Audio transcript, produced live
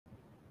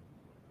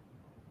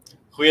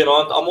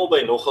Goeienaand almal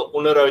by nog 'n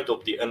onderhoud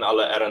op die In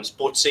Alle Erns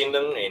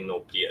potsending en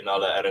op die In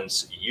Alle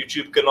Erns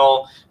YouTube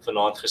kanaal.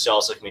 Vanaand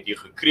gesels ek met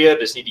Hugo Kreer.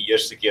 Dis nie die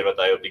eerste keer wat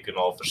hy op die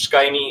kanaal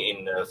verskyn nie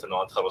en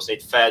vanaand gaan ons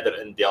net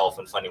verder indelf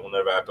in van die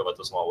onderwerpe wat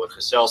ons maar oor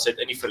gesels het.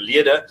 In die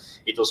verlede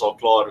het ons al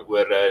klaar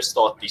oor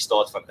die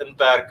staat van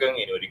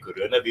inperking en oor die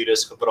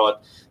coronavirus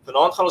gepraat.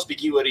 Vanaand gaan ons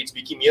bietjie oor iets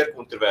bietjie meer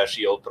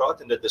kontroversieel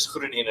praat en dit is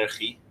groen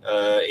energie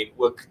en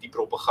ook die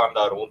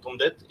propaganda rondom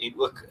dit en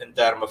ook in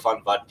terme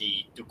van wat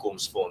die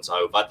toekoms vir ons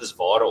hou. Wat is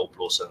ware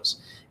oplossings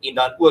en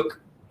dan ook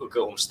 'n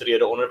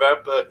omstrede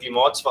onderwerp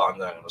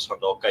klimaatsverandering. Ons gaan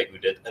dalk kyk hoe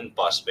dit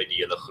inpas by die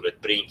hele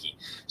groot prentjie.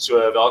 So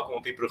welkom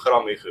op die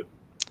program, Hugo.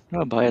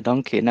 Ja, baie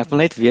dankie. En ek wil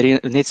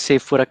net sê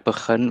voor ek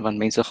begin, want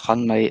mense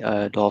gaan my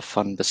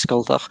daarvan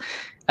beskuldig.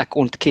 Ek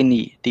ontken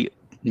nie die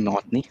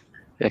klimaat nie.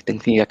 Ek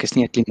dink nie ek is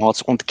nie 'n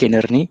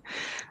klimaatsontkenner nie.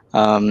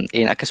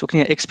 En ek is ook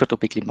nie 'n ekspert op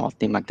die klimaat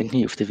nie, maar ek dink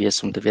nie jy hoef te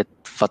wees om te weet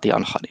wat hier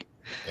aangaan nie.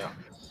 Ja.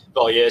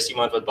 Wel, jy is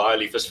iemand wat baie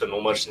lief is vir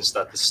nommers en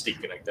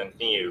statistiek en ek dink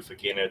nie jy hoef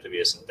verkenner te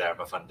wees in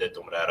terme van dit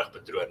om regtig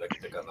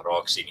patroonlik te kan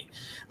raak sien nie.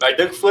 Maar ek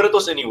dink voordat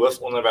ons in die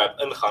hoofonderwerp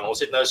ingaan, ons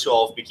het nou so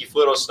half bietjie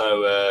voor ons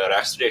nou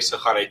regstreeks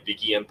gegaan het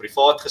bietjie in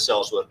privaat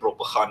gesels oor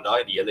propaganda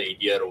en die hele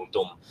idee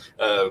rondom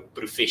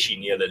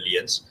professionele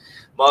leuns.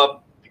 Maar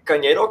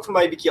kan jy dalk vir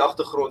my 'n bietjie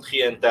agtergrond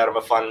gee in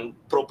terme van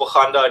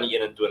propaganda in die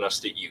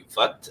 21ste eeu?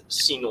 Wat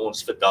sien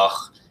ons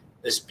vandag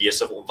is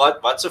besig om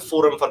watse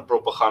vorm van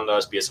propaganda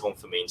is besig om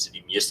vir mense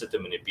die meeste te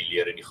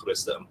manipuleer en die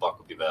grootste impak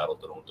op die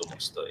wêreld rondom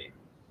ons te hê?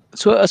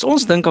 So as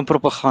ons dink aan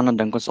propaganda,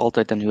 dink ons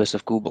altyd aan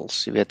Joseph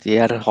Goebbels. Jy weet, jy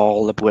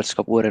herhaal 'n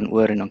boodskap oor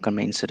en dan kan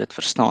mense dit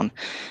verstaan.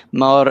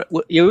 Maar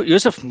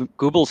Joseph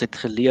Goebbels het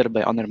geleer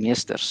by ander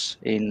meesters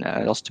en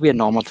daar's twee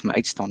name wat vir my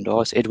uitstaan.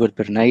 Daar is Edward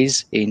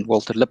Bernays en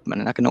Walter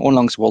Lippmann. En ek het nou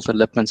onlangs Walter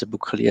Lippmann se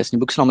boek gelees. Die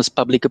boek se naam is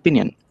Publieke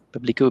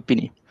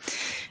Opinie.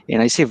 En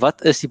hy sê,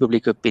 wat is die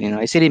publieke opinie?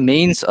 Hy sê die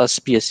mens as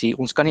spesies,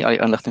 ons kan nie al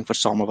die inligting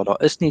versamel wat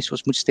daar is nie, so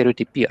ons moet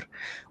stereotipeer.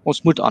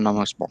 Ons moet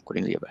aannames maak oor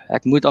die lewe.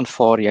 Ek moet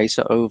aanvaar jy's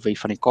 'n ou wie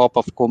van die Kaap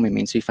af kom en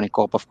mense wie van die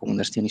Kaap af kom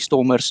ondersteun die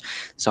Stormers.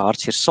 Dis 'n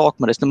hartseer saak,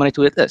 maar dis nou maar net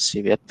hoe dit is,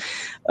 jy weet.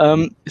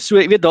 So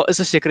jy weet daar is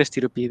 'n sekere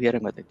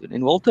stereotypering wat hy doen.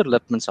 En Walter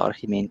Lippmann se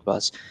argument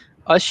was,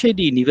 as jy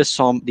die nuwe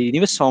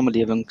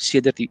samelewing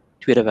sedert die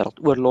Tweede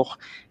Wêreldoorlog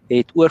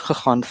het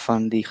oorgegaan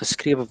van die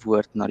geskrewe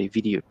woord na die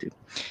video toe.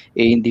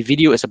 En die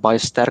video is 'n baie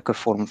sterker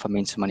vorm van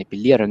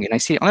mensemanipulering. En hy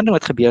sê die ander ding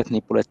wat gebeur het in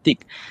die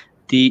politiek,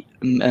 die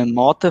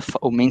mate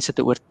om mense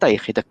te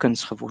oortuig het 'n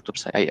kuns geword op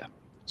sy eie.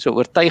 So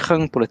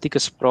oortuiging, politieke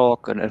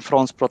spraak en in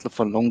Frans praat hulle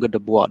van langue de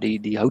bois,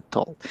 die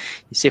houttaal.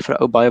 Jy sê vir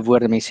 'n ou baie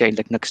woorde, mense sê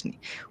eintlik niks nie.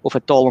 Of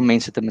 'n taal om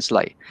mense te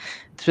mislei.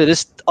 So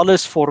dis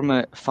alles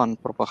forme van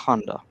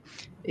propaganda.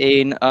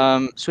 En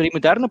so die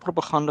moderne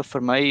propaganda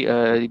vir my,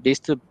 die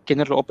beste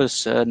kenner daarop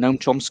is Noam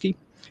Chomsky,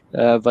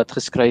 wat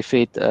geskryf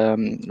het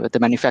The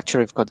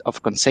Manufacture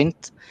of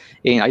Consent,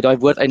 en hy het daai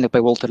woord eintlik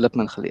by Walter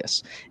Lippmann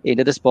gelees. En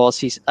dit is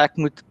basies, ek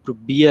moet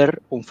probeer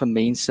om vir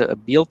mense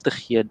 'n beeld te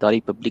gee dat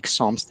die publiek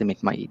saamstem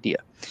met my idee.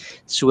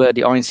 So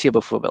die ANC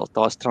byvoorbeeld,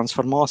 daar's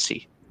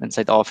transformasie in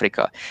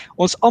Suid-Afrika.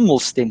 Ons almal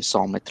stem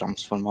saam met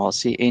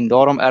transformasie en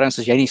daarom ergens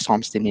as jy nie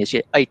saamstem nie, as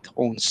jy uit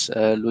ons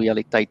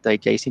lojaliteit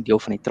uit, jy is nie deel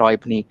van die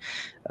tribe nie.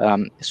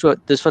 So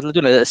dis wat hulle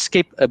doen, hulle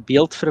skep 'n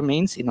beeld vir 'n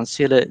mens en dan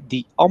sê hulle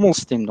die almal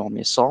stem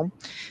daarmee saam.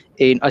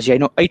 En as jy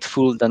nou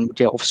uitvoel, dan moet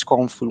jy of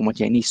skaam voel omdat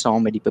jy nie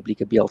saam met die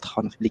publieke beeld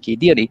gaan of publieke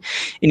idee nie.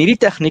 En hierdie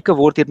tegnieke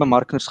word deur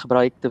bemarkers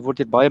gebruik, dit word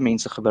deur baie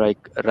mense gebruik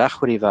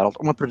reg oor die wêreld.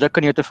 Om 'n produk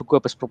aan jou te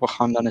verkoop is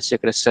propaganda in 'n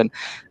sekere sin,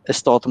 is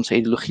staat om sy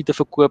ideologie te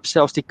verkoop.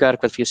 Selfs die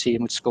kerk wat vir jou sê jy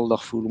moet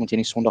skuldig voel omdat jy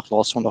nie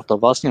laas Sondag daar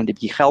was nie, om 'n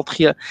bietjie geld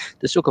gee.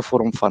 Dis ook 'n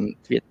vorm van,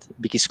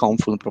 bietjie skaam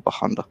voel en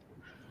propaganda.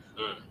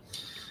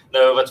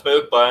 Nou, wat vir my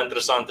ook baie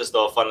interessant is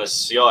daarvan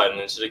is, ja,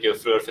 en soos ek jou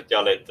vroeër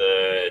vertel het,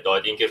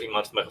 daai een keer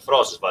iemand vir my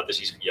gevra, soos wat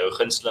is jou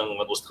gunsteling,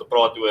 want ons het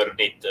gepraat oor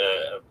net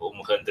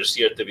om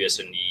geïnteresseerd te wees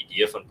in die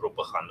idee van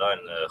propaganda en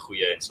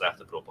goeie en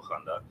slegte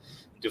propaganda.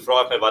 En toe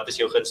vra ek my, wat is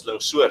jou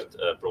gunsteling soort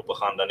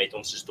propaganda, net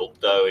om soos dop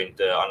te hou en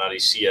te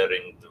analiseer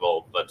en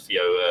wat vir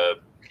jou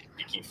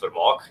bietjie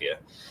vermaak gee.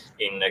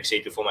 En ek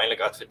sê toe vir my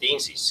eintlik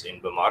advertensies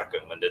en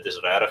bemarking, want dit is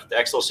regtig,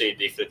 ek sal sê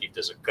definitief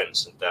dis 'n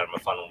kuns in terme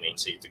van om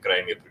mense te kry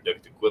om jou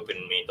produk te koop en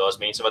daar's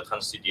mense wat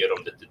gaan studeer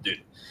om dit te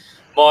doen.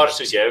 Maar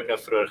soos jy ook nou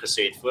vroeër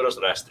gesê het, voor ons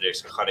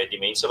regstreeks gegaan het, die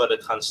mense wat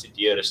dit gaan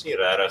studeer is nie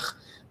regtig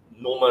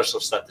nommers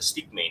of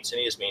statistiek mense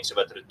nie, is mense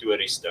wat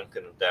retories dink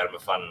in terme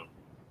van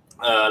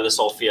hulle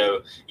sal vir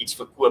jou iets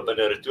verkoop in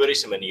 'n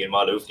retoriese manier,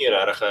 maar hulle hoef nie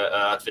regtig 'n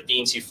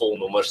advertensie vol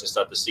nommers en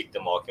statistiek te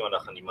maak nie, want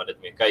dan gaan niemand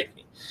dit meer kyk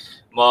nie.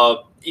 Maar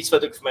iets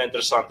wat ook vir my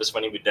interessant is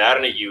van die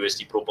moderne eeu is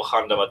die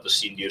propaganda wat ons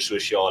sien deur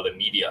sosiale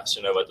media.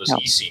 So nou wat ons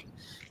hier sien,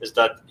 is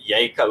dat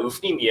jy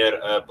hoef nie meer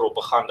 'n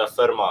propaganda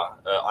firma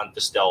aan te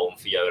stel om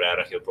vir jou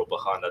regtig jou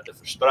propaganda te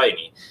versprei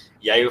nie.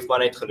 Jy hoef maar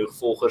net genoeg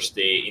volgers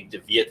te hê en te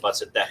weet wat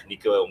se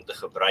tegnieke om te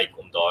gebruik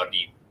om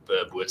daardie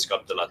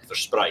boodskap te laat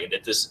versprei. En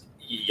dit is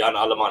Jan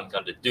Alleman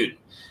kan dit doen.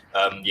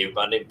 Jy moet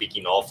maar net 'n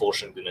bietjie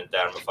navorsing doen in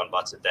terme van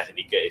wat se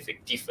tegnieke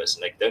effektief is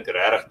en ek dink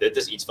regtig dit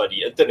is iets wat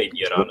die internet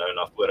era nou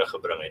na vore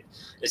gebring het.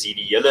 Is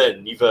hierdie hele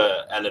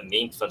nuwe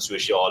element van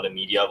sosiale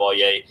media waar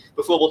jy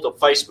byvoorbeeld op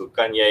Facebook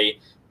kan jy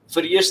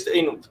vir die eerste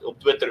en op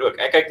Twitter ook.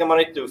 Ek kyk nou maar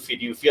net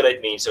die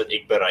hoeveelheid mense wat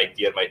ek bereik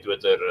deur my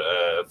Twitter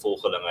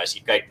volgelinge. As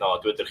jy kyk na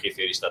Twitter gee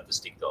vir die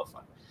statistiek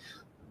daarvan.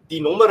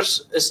 Die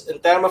nommers is in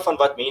terme van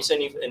wat mense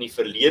in die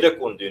verlede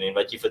kon doen en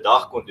wat jy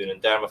vandag kon doen in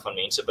terme van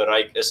mense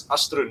bereik is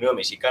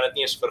astronomies. Jy kan dit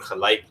nie eens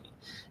vergelyk nie.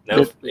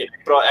 Nou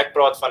ek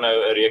praat van nou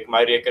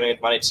my rekening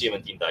het maar net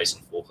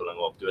 17,000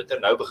 volgelinge op Twitter.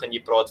 Nou begin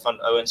jy praat van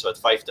ouens wat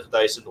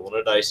 50,000,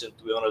 100,000,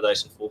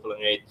 200,000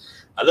 volgelinge het.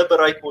 Hulle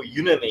bereik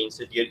miljoene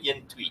mense deur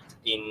een tweet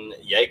en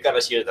jy kan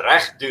as jy dit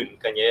reg doen,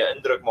 kan jy 'n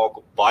indruk maak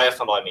op baie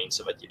van daai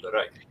mense wat jy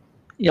bereik.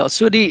 Ja,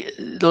 so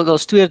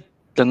daar's twee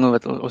dinge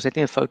wat ons net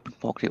nie 'n fout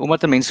moet maak nie.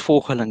 Omdat 'n mens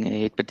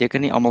volgelinge het,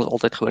 beteken nie almal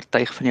altyd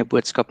geoortuig van jou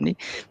boodskap nie.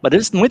 Maar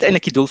dit is nooit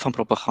eintlik die doel van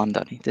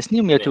propaganda nie. Dis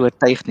nie om jou te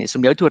oortuig nie, dis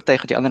om jou te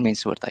oortuig dat die ander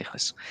mense oortuig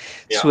is.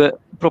 Ja. So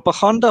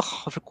propaganda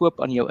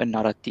verkoop aan jou 'n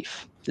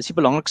narratief. Dis die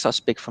belangrikste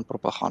aspek van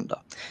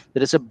propaganda.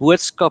 Dit is 'n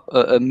boodskap,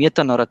 'n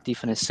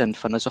metanarratief in 'n sin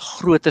van is 'n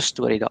groter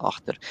storie daar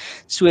agter.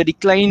 So die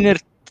kleiner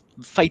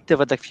feite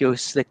wat ek vir jou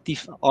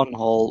selektief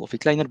aanhaal of die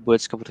kleiner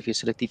boodskap wat ek vir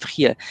jou selektief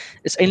gee,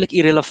 is eintlik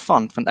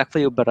irrelevant want ek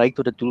wil jou bereik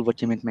tot 'n doel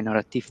wat jy met my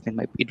narratief, met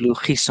my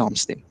ideologie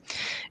saamstem.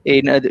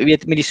 En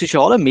weet met die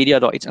sosiale media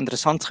daar iets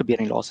interessants gebeur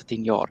in die laaste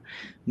 10 jaar.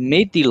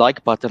 Met die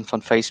like button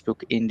van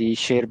Facebook en die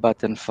share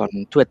button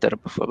van Twitter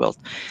byvoorbeeld,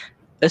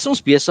 is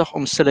ons besig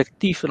om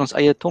selektief in ons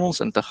eie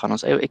tunnels in te gaan,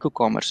 ons eie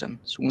ekokamers in.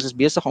 So ons is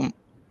besig om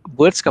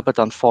boodskappe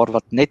te aanvaar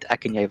wat net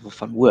ek en jy wil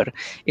van hoor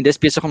en dis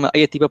besig om 'n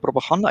eie tipe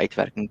propaganda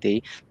uitwerking te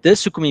hê.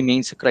 Dis hoekom jy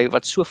mense kry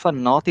wat so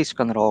fanaties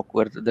kan raak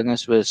oor dinge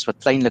soos wat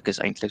kleinlik is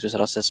eintlik, soos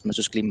rasisme,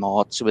 soos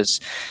klimaat, soos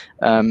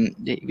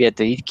jy weet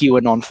die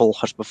QAnon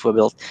volgers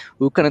byvoorbeeld.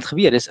 Hoe kan dit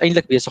gebeur? Dis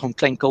eintlik besig om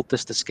klein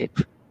kultus te skep.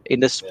 En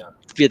dis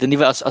weet 'n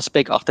nuwe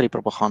aspek agter die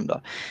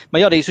propaganda.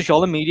 Maar ja, die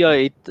sosiale media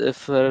het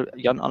vir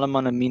Jan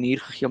Alleman 'n manier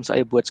gegee om sy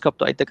eie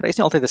boodskap uit te kry. Is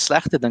nie altyd 'n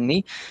slegte ding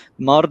nie,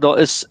 maar daar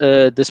is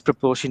 'n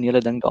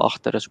disproporsionele ding daar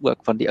agter is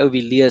ook, want die ou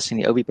wie lees en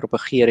die ou wie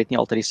propageer het nie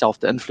altyd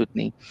dieselfde invloed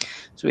nie.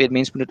 So weet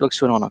mense moet dit ook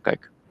so daarna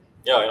kyk.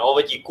 Ja, en al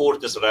wat jy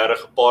kort is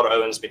regtig 'n paar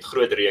ouens met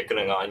groot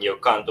rekeninge aan jou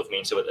kant of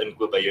mense wat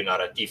inkoop by jou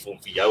narratief om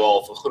vir jou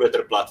al 'n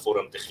groter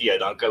platform te gee.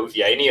 Dan hoef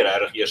jy nie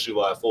regtig eers so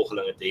baie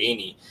volgelinge te hê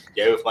nie.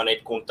 Jy hoef maar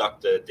net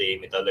kontakte te hê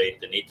met hulle en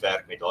 'n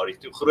netwerk met daardie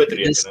groot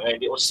rekeninge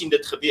en ons sien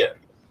dit gebeur.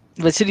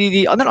 Wat sê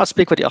die ander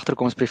aspek wat hier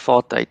agterkom is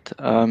privaatheid.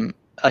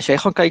 As jy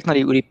gaan kyk na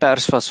hoe die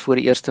pers was voor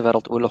die Eerste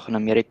Wêreldoorlog in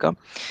Amerika,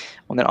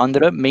 onder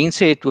andere,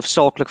 mense het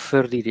hoofsaaklik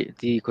vir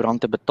die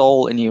koerante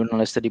betaal en die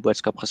joernaliste die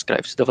boodskap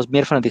geskryf. So dit was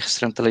meer van 'n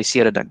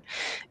gecentraliseerde ding.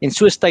 En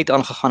soos tyd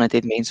aangegaan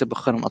het mense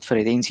begin om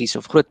advertensies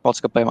of groot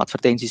maatskappye om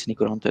advertensies in die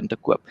koerante in te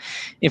koop.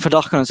 En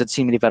vandag kan ons dit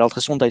sien met die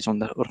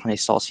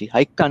Wêreldgesondheidsorganisasie.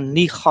 Hy kan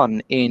nie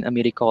gaan en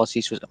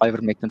medikasie soos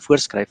ivermectin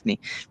voorskryf nie,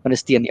 want dit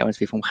is teen die ouens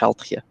wie vir hom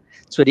geld gee.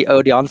 So die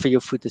hand vir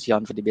jou voet is die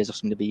hand vir die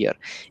besighede beheer.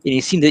 En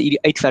jy sien dit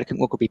hierdie uitwerking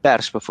ook op die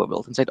pers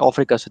byvoorbeeld. In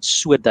Suid-Afrika is dit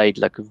so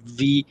duidelik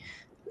wie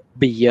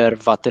beheer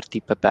watter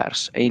tipe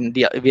pers. En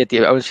weet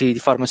jy ouens die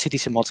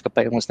farmaseutiese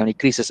maatskappye ons nou die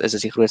krisis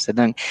is die grootste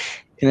ding.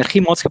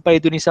 Energiemaatskappye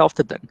doen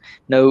dieselfde ding.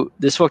 Nou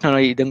dis wat ek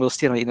nou die ding wil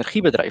steur aan die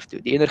energiebedryf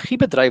toe. Die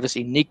energiebedryf is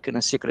uniek in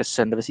 'n sekere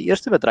sin. Dit was die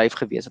eerste bedryf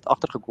gewees wat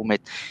agtergekom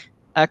het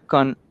ek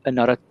kan 'n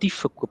narratief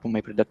verkoop om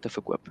my produkte te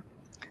verkoop.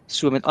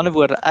 So met ander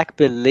woorde, ek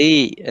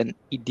belê in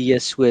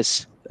idees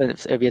soos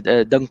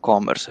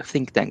dinkkamers,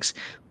 think tanks,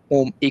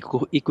 om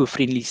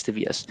eco-vriendelies te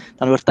wees.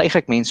 Dan oortuig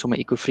ek mense om 'n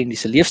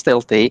eco-vriendeliese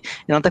leefstyl te hê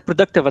en dan het ek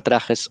produkte wat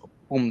reg is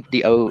om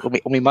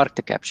die mark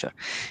te capture.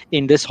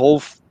 En dis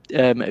half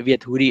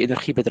weet hoe die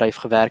energiebedryf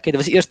gewerk het. Dit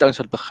was die eerste ouens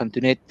wat begin,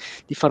 toe net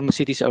die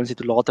farmaseutiese ouens het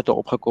toe later daar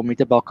opgekom, die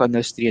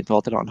tabakindustrie het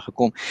later daar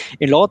aangekom.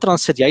 En later dan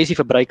sit jy as die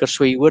verbruiker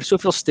so, jy hoor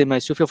soveel stemme,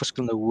 soveel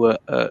verskillende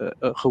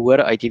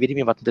gehore uit, jy weet nie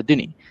meer wat om te doen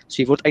nie.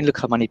 So jy word eintlik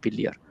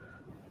gemanipuleer.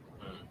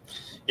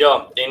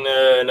 Ja, en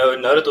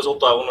nou dat ons op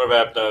daai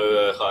onderwerp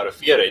nou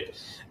gearriveer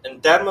het, in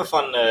terme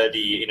van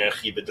die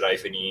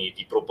energiebedryf en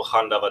die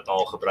propaganda wat nou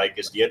al gebruik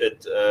is deur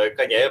dit,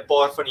 kan jy 'n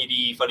paar van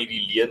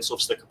hierdie leuns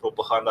of stukke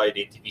propaganda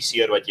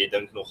identifiseer wat jy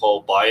dink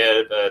nogal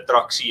baie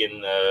traksie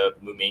en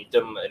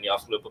momentum in die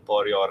afgelope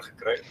paar jaar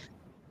gekry het?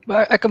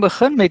 Maar ek kan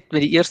begin met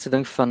die eerste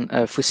ding van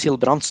fossiel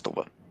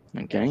brandstowwe.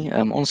 Okay.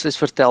 Ons is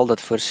vertel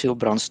dat fossiel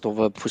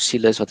brandstowwe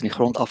fossiel is wat in die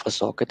grond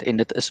afgesaak het en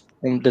dit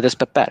is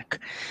beperk.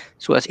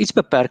 So as iets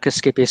beperk is,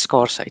 skep jy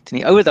skaarsheid. En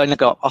die ou wat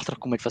eintlik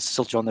agtergekom het was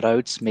Sir John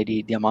Rhodes met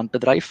die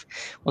diamantbedryf.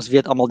 Ons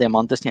weet almal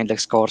diamant is nie eintlik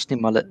skaars nie,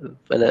 maar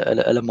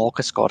hulle maak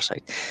 'n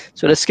skaarsheid.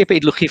 So hulle skep 'n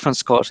ideologie van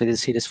skaarsheid. Hulle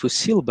sê dis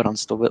fossiel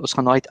brandstowwe, ons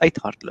gaan daai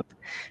uithardloop.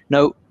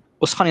 Nou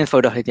ons gaan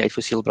eenvoudig net nie uit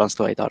fossiel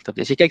brandstof uithardloop.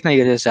 As jy kyk na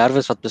die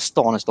reserves wat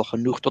bestaan, is daar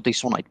genoeg tot die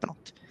son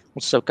uitbrand.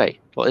 Ons is okay.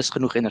 Daar is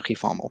genoeg energie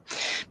vir almal.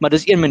 Maar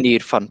dis een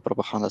manier van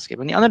propaganda skep.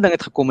 En die ander ding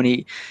het gekom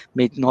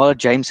met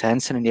nadat James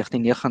Hansen in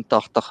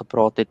 1989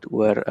 gepraat het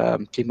oor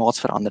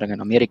klimaatsverandering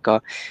in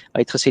Amerika.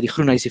 Hy het gesê die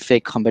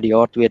groenhuiseffek gaan by die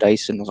jaar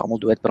 2000 ons almal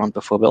doodbrand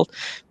byvoorbeeld.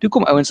 Toe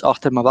kom ouens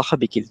agter, maar wag 'n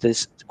bietjie, dit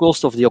is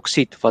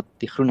koolstofdioksied wat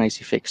die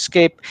groenhuiseffek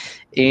skep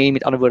en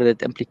met ander woorde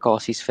dit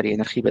implikasies vir die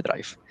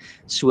energiebedryf.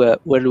 So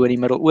oorlog in die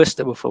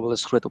Midde-Ooste byvoorbeeld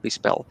is groot op die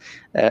spel.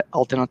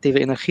 Alternatiewe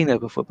energie nou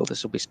byvoorbeeld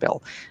is op die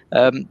spel.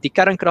 Die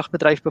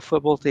kernkragbedryf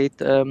byvoorbeeld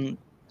het 'n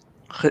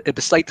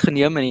besluit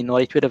geneem na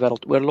die Tweede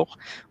Wêreldoorlog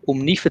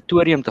om nie vir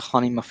thorium te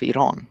gaan nie, maar vir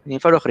Iran. Die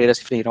eenvoudige rede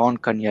is vir Iran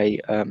kan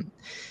jy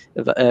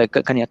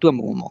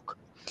atoombom maak.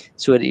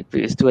 So die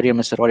thorium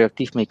is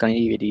radioaktief, maar jy kan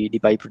nie die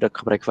byproduk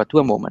gebruik vir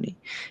atoombomme nie.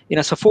 En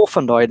as gevolg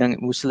van daai ding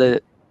moes hulle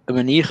 'n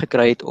manier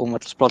gekry het om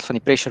wat ons praat van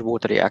die pressure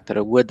water reactor,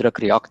 'n hoë druk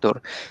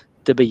reaktor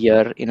te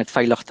beheer en dit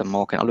veilig te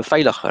maak en al hoe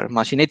veiliger.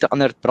 Maar as jy net 'n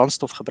ander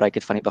brandstof gebruik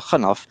het van die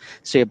begin af,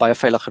 sou jy baie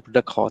veiliger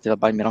produk gehad het wat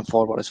baie meer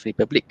aanvaarbaar is vir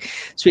die publiek.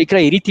 So jy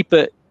kry hierdie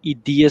tipe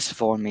idees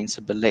waarin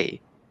mense belê.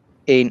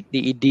 En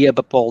die idee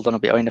bepaal dan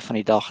op die einde van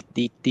die dag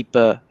die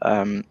tipe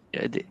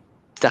die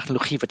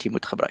tegnologie wat jy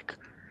moet gebruik.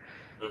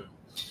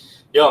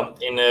 Ja,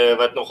 en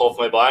wat nogal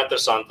vir my baie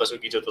interessant was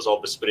ook iets wat ons al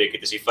bespreek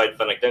het, is die feit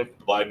van ek dink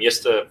baie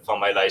meeste van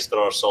my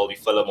luisteraars sal die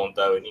film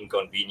onthou in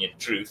Inconvenient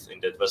Truth, en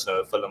dit was nou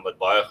 'n film wat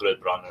baie groot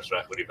branders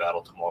reg oor die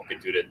wêreld gemaak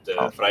het toe dit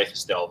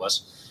vrygestel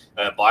was.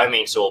 Baie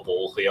mense op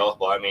hol gejaag,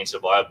 baie mense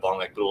baie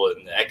bang. Ek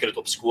bedoel, ek het dit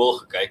op skool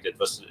gekyk.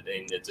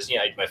 Dit is nie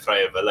uit my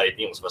vrye wil uit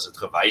nie, ons was dit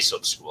gewys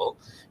op skool,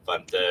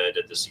 want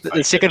dit is Dit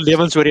is seker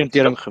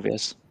lewensoriëntering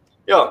gewees.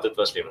 Ja, dit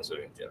was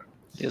lewensoriëntering.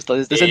 Dis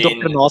 'n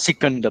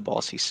indoktrinasiekunde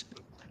basies.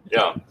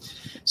 Ja,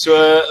 so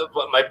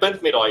my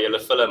punt met daai hele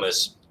film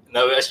is,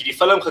 nou as jy die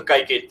film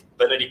gekyk het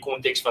binne die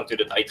konteks van toe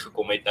dit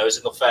uitgekom het, nou is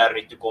dit nog ver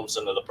in die toekoms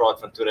en hulle praat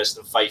van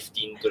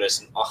 2015,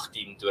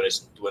 2018,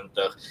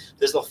 2020.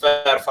 Dit is nog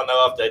ver van nou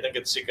af, ek dink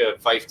dit is seker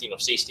 15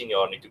 of 16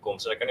 jaar in die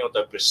toekoms, en ek kan nie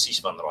onthou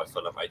presies wanneer daai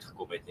film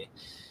uitgekom het nie.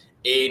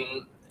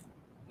 En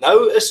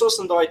nou is ons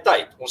in daai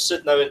tyd. Ons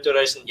sit nou in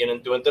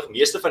 2021,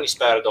 meeste van die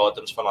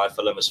sperdatums van daai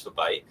film is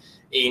verby,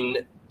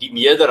 en die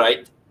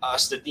meerderheid,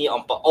 as dit nie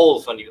amper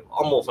almal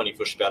van die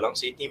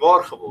voorspellings het nie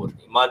waar geword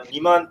nie, maar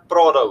niemand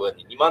praat daaroor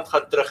nie. Niemand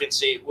gaan terug en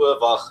sê, o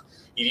wag,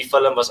 hierdie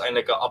film was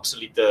eintlik 'n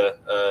absolute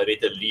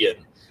net 'n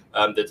leuen.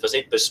 Dit was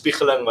net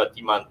bespiegeling wat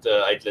iemand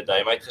uit hulle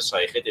duim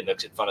uitgesuig het en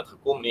niks het van dit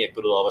gekom nie. Ek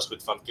bedoel, daar was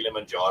goed van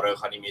Kilimanjaro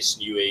gaan nie meer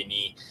sneeu hê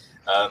nie.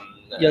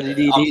 Ja,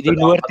 die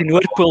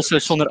Noordpool sou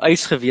sonder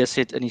ys gewees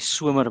het in die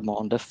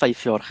somermaande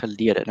 5 jaar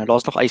gelede. Nou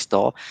daar's nog ys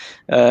daar.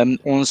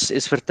 Ons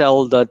is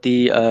vertel dat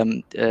die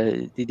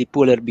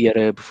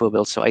polerbere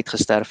byvoorbeeld sou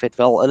uitgesterf het.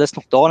 Wel, hulle is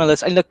nog daar en hulle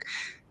is eintlik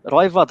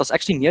raai wat, daar's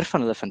actually meer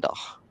van hulle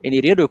vandag. En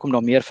die rede hoekom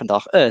daar meer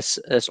vandag is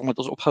omdat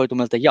ons opgehou het om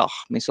hulle te jag.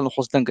 Mense sal nog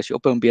ons dink as jy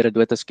ophou om bere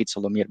dood te skiet,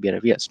 sal daar meer bere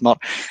wees. Maar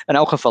in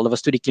elk geval, dit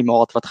was toe die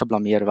klimaat wat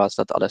geblameer was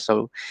dat alles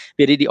sou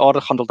weer die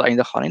aarde gaan tot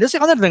einde gaan. En dis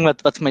 'n ander ding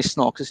wat vir my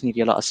snaaks is in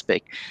hierdie hele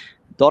aspek.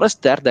 Daar is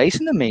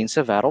duisende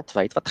mense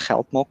wêreldwyd wat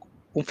geld maak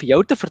om vir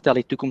jou te vertel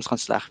die toekoms gaan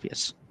sleg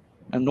wees.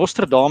 En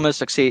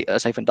Nostradamus, ek sê,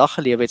 as hy vandag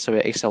gelewe het, sou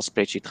hy 'n Excel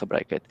spreadsheet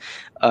gebruik het.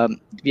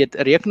 Weet,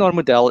 'n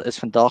rekenaarmodel is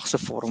vandag se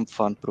vorm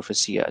van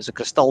profesie. Is 'n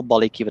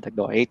kristalballetjie wat ek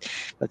daar het,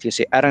 wat jy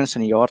sê ergens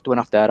in die jaar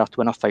 2030,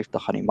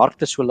 2050 gaan die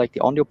markte so lyk,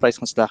 die aandeleprys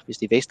gaan sleg wees,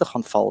 die weste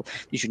gaan val,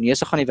 die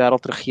Chinese gaan die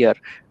wêreld regeer.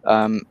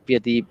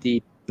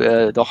 Weet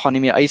daar gaan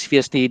nie meer ys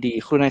wees nie, die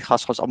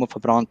groenhoutgas gaan almal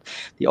verbrand,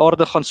 die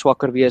aarde gaan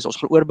swakker wees, ons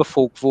gaan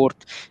oorbevolk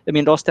word. Ek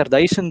meen daar's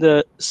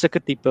duisende sulke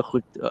tipe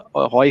goed,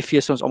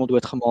 HIV sou ons almal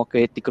doodgemaak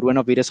het, die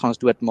coronavirus gaan ons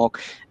doodmaak,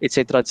 et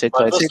cetera.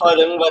 Wat was daai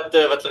ding wat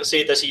hulle gesê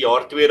het as die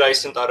jaar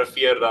 2000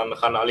 arriveer, dan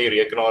gaan al die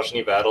rekenaars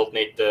in die wêreld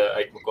net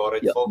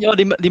uitmekaar uitval? Ja,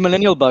 die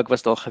millennial bug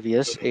was daar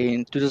gewees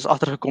en toe is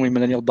agtergekom die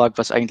millennial bug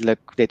was eintlik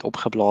net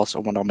opgeblaas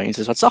omdat daar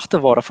mense wat sagte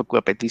ware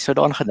verkoop het, wie sou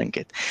daaraan gedink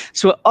het.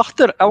 So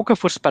agter elke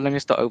voorspelling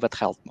is daar ou wat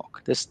geld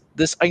maak.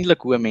 Dis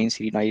eintlik hoe mense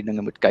hierdie na die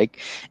dinge moet kyk.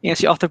 En as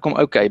jy agterkom,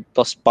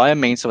 daar's baie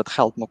mense wat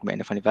geld maak om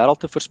einde van die wêreld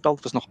te voorspel.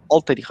 Dit was nog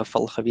altyd die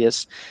geval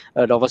gewees.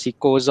 Daar was die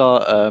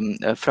Khoza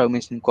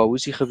vroumens in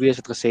Kwahusi gewees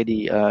wat gesê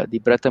die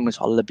Britte moes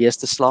al hulle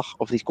beeste slag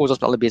of die Khozas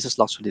moet al hulle beeste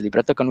slag sodat die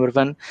Britte kan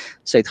oorwin.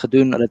 Sy het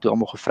gedoen, hulle het toe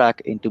almal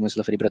gevrek en toe moes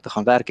hulle vir die Britte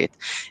gaan werk het.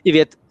 Jy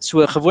weet,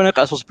 so gewoonlik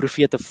as ons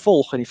profete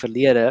volg in die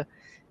verlede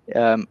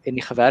en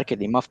nie gewerk het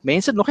nie, maar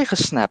mense het nog nie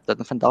gesnap dat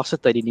in vandag se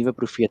tyd die nuwe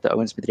profete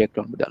ouens met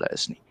rekenaarmodelle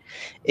is nie.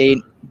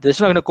 En dis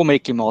nou kom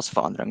met die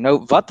klimaatsverandering. Nou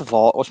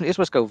ons moet eers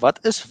beskou wat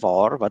is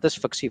waar, wat is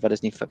fiksie, wat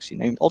is nie fiksie.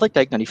 Nou jy moet altyd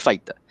kyk na die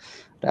feite.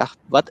 Reg?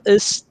 Wat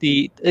is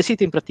die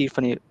temperatuur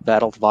van die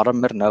wêreld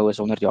warmer nou as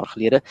 100 jaar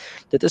gelede?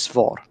 Dit is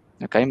waar.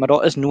 Okay, maar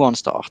daar is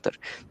nuance daar agter.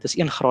 Dis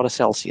 1 grade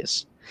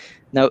Celsius.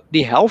 Nou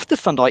die helfte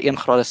van daai 1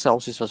 grade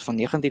Celsius was van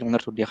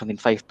 1900 tot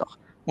 1950.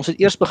 Ons het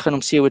eers begin om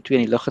CO2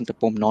 in die lug in te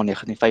pomp na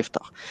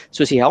 1950.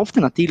 So as die helfte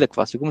natuurlik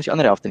was, hoekom is die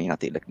ander helfte nie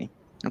natuurlik nie?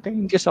 Okay,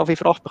 jy moet jouself die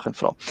vraag begin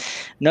vra.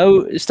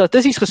 Nou,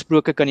 statisties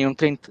gesproke kan jy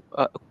omtrent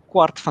 'n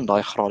kwart van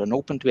daai grade,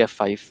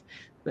 0.25,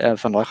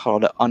 van daai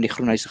grade aan die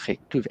groenhuis effek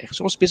toeweg.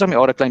 So ons is besig om die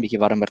aarde klein bietjie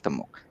warmer te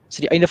maak.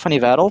 So die einde van die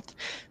wêreld.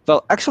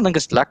 Wel, ek sal dink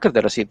is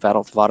lekkerder as die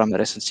wêreld warmer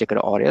is in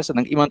sekere areas. Ek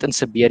dink iemand in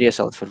Siberië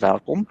sal dit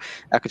verwelkom.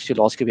 Ek het vir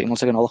laas keer by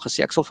Engelse kanaal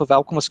gesê ek sal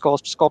verwelkom as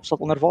Kaapstad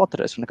onder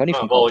water is, want ek kan nie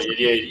van Kaapstad.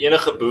 Die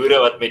enige boere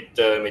wat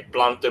met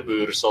plante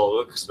boer sal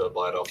ook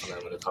baie daarvan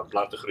hou, en dit gaan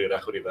plante groei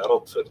reg oor die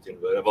wêreld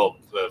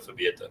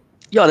verbeter.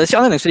 Ja, dis die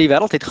ander ding. So die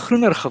wêreld het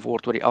groener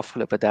geword oor die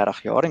afgelope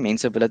 30 jaar en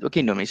mense wil dit ook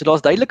nie noem nie. So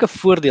daar's duidelike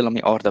voordele om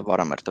die aarde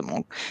warmer te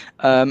maak.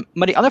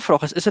 Maar die ander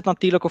vraag is dit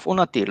natuurlik of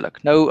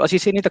onnatuurlik? Nou, as jy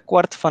sê net 'n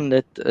kwart van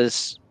dit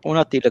is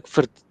onnatuurlik,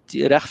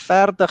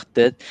 regverdig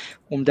dit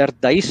om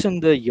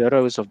duisende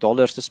euros of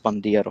dollars te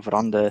spandeer of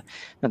rande,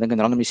 ek dink in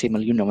rande moet jy sê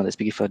miljoene, want dit is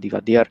bietjie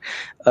verdivadeer,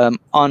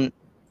 aan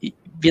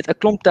 'n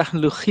klomp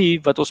tegnologie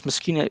wat ons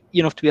miskien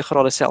 1 of 2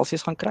 grade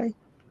Celsius gaan kry.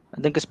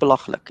 Ek dink is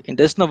belaglik. En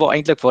dis nou waar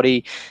eintlik waar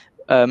die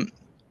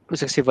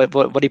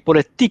wat die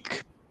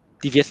politiek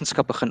die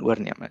wetenskap begin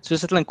oorneem het.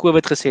 Soos hulle in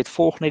COVID gesê het,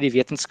 volg net die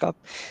wetenskap,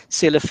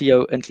 sê hulle vir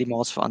jou in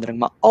klimaatsverandering,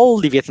 maar al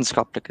die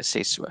wetenskaplikes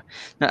sê so.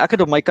 Nou ek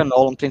het op my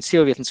kanaal omtrent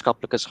 7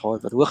 wetenskaplikes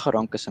gehad wat hoog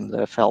gerank is in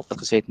hulle veld wat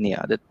gesê het nee,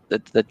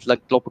 dit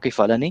klop ook nie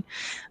vir hulle nie.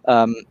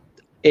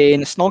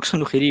 En snaaks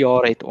genoeg hierdie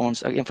jaar het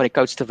ons een van die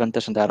koudste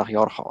winters in 30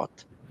 jaar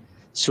gehad.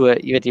 So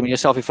jy weet, jy moet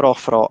jouself die vraag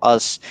vra,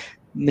 as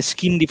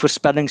miskien die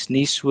voorspellings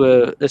nie so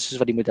is soos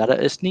wat die modelle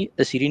is nie,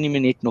 is hierdie nie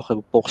net nog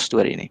 'n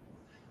bogstorie nie.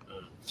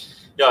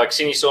 Ja, ek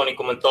sien hier so in die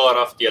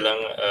kommentaarafdeling,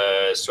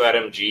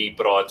 SwarmG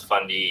praat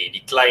van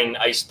die klein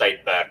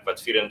ystydperk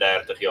wat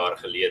 34 jaar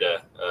gelede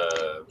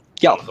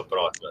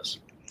gepraat was.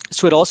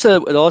 So daar's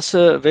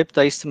 'n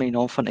webtuiste met die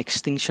naam van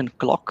Extinction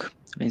Clock.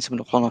 Mense moet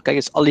nog gaan kyk,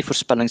 is al die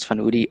voorspellings van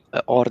hoe die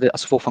aarde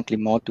as gevolg van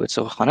klimaatdood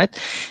sou gegaan het.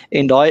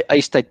 En daai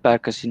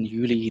ystydperk is in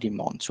Julie hierdie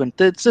maand. So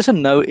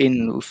tussen nou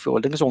en hoeveel,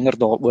 ek dink is 100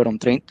 dae oor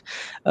omtrent,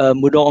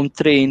 moet daar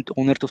omtrent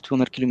 100 of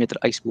 200 km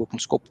ys bo op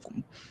ons kop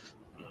kom.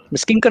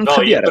 Miskien kan dit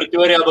gebeur. In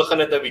Pretoria begin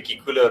dit 'n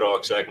bietjie koeler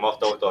raak, so ek mag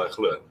dalk daai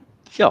glo.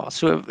 Ja,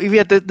 so jy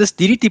weet, dis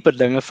hierdie tipe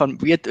dinge van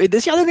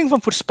dis die ander ding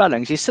van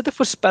voorspellings. Jy sit 'n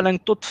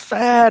voorspelling tot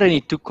ver in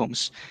die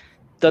toekoms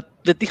dat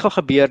dit nie gaan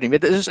gebeur nie.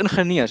 Weet, dit is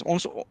ingenieurs.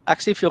 Ek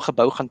sê vir jou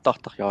gebou gaan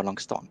 80 jaar lank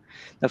staan.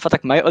 Nou vat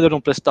ek my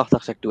ouderdom plus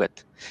 80 as ek dood.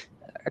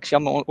 Ek sê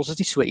maar ons is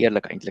nie so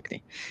eerlik eintlik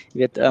nie. Jy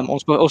weet,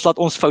 ons laat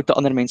ons foute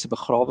ander mense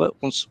begrawe.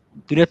 Ons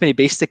doen dit met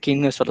die beste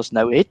kennis wat ons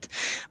nou het.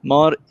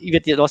 Maar jy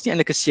weet, daar's nie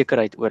eintlik 'n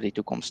sekerheid oor die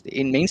toekoms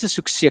nie. En mense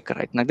soek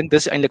sekerheid en ek dink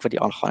dis eintlik wat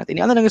die aangaan het. En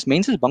die ander ding is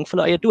mense is bang vir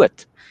hulle eie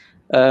dood.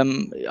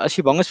 As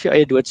jy bang is vir jou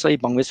eie dood, sal jy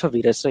bang wees vir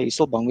virusse, jy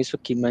sal bang wees vir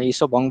kieme, jy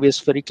sal bang wees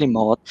vir die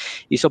klimaat,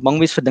 jy sal bang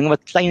wees vir dinge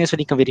wat klein is wat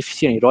jy kan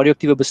verifiseer nie,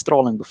 radioaktiewe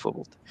bestraling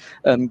byvoorbeeld.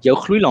 Jou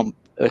gloeilamp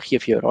gee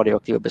vir jou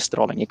radioaktiewe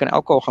bestraling. Jy kan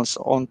elke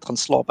aand gaan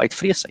slaap uit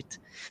vrees uit.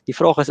 Die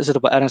vraag is dit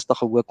op 'n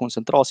ernstige hoë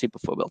konsentrasie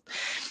byvoorbeeld.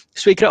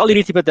 So jy kry al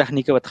hierdie tipe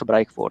tegnieke wat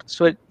gebruik word.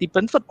 So die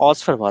punt van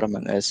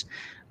aardverwarming is,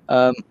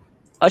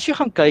 as jy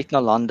gaan kyk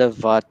na lande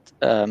wat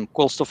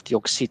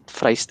koolstofdioksied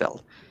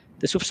vrystel,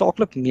 dis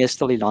hoofsaaklik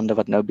meestal die lande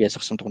wat nou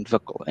besig is om te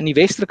ontwikkel. In die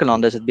westelike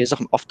lande is dit besig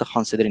om af te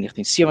gaan sedert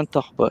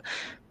 1970 op 'n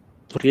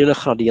reële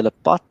graduele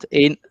pad.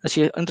 En as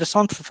jy 'n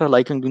interessante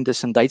vergelyking doen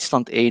tussen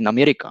Duitsland en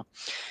Amerika,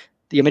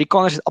 die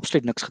Amerikaners het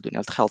absoluut niks gedoen,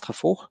 hulle het geld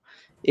gevolg.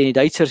 En die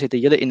Duitsers het 'n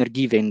hele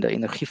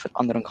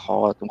energieverandering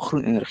gehad om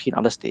groen energie en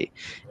alles te hê.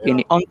 En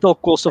die aantal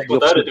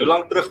koolstofdioksied, hoe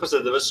lank terug was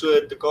dit? Dit was so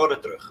 'n dekade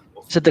terug.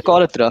 Dis 'n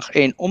dekade terug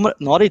en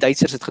na die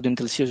Duitsers het gedoen, het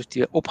hulle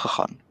CO2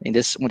 opgegaan en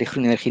dis omdat die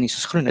groen energie nie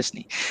soos groen is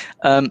nie.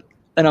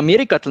 In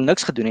Amerika het hulle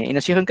niks gedoen nie en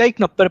as jy gaan kyk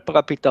na per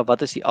capita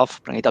wat is die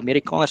afbring, het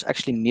Amerikaners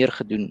actually meer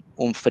gedoen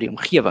om vir die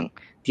omgewing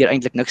deur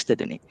eintlik niks te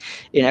doen nie.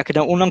 En ek het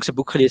nou onlangs 'n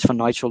boek gelees van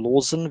Nigel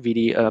Lawson, wie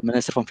die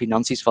minister van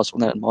finansies was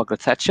onder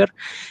Margaret Thatcher,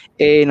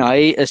 en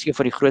hy is een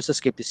van die grootste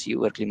skeptici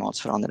oor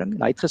klimaatsverandering.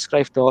 En hy het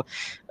geskryf daar,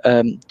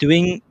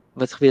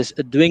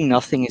 doing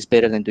nothing is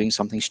better than doing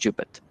something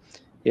stupid.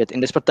 En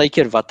dis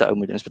partykeer wat 'n ou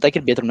moet doen. Dis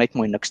partykeer beter om net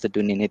mooi niks te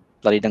doen en net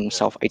laat die ding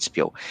homself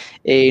uitspeel.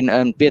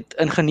 En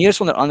ingenieurs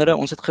onder andere,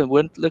 ons het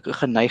gewoonlik 'n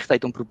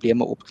geneigtheid om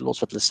probleme op te los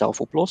wat hulle self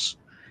oplos.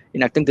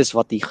 En ek dink dis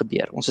wat hier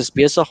gebeur. Ons is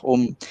besig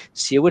om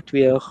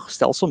CO2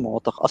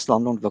 stelselmatig as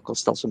lande ontwikkel,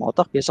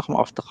 stelselmatig besig om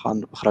af te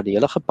gaan op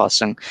graduele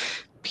gepassing.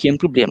 Geen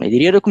probleem nie. Die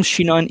rede hoekom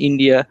China en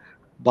Indië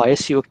baie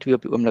CO2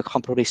 op die oomblik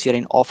gaan produseer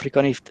en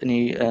Afrika in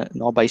die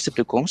nabyste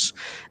toekoms,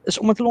 is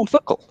omdat hulle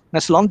ontwikkel. En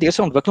as land deur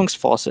sy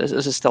ontwikkelingsfase is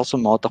 'n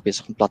stelselmatig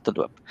besig om plat te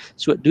loop.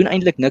 So doen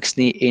eintlik niks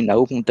nie en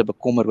nou om te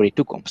bekommer oor die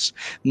toekoms.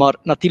 Maar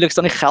natuurlik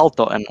staan nie geld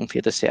daarin om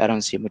vir jou te sê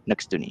erns jy moet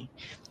niks doen nie.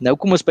 Nou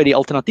kom ons by die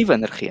alternatiewe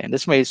energie en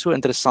dis vir my so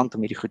interessant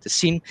om hierdie goed te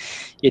sien.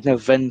 Jy het nou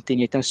wind en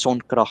jy het nou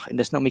sonkrag en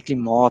dis nou om die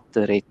klimaat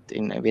te red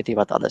en weet jy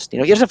wat alles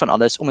nie. Nou eers van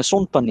alles om 'n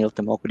sonpaneel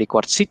te maak met die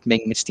kwartsiet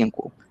meng met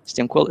steenkool.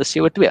 Steenkool is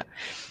CO2.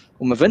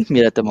 Om 'n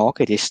windmeter te maak,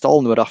 het jy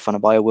staal nodig van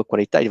 'n baie hoë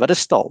kwaliteit. Wat is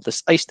staal?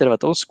 Dis yster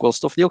wat ons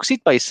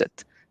koolstofdioksied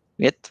bysit.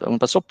 Weet, ons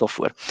pas op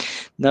daarvoor.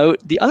 Nou,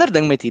 die ander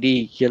ding met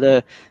hierdie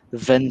hele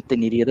wind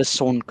en hierdie hele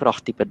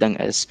sonkrag tipe ding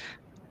is,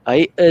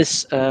 hy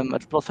is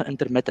wat praat van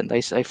intermittent,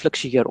 hy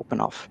fluktueer op en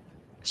af.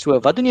 So,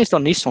 wat doen jy as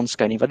daar nie son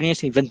skyn nie? Wat doen jy as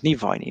die wind nie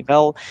waai nie?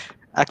 Wel,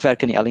 ek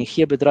werk in die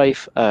LNG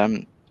bedryf,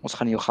 Ons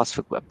gaan nie jou gas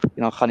verkoop.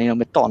 En dan gaan jy nou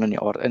metaan in die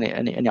aarde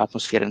in die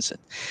atmosfeer insit.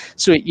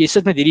 So jy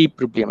sit met hierdie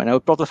probleme. Nou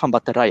praat hulle van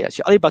batterye. As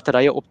jy al die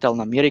batterye optel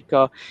in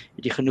Amerika,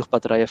 het jy genoeg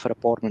batterye vir 'n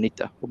paar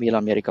minute om heel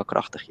Amerika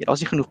krag te gee.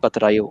 Daar's nie genoeg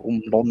batterye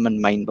om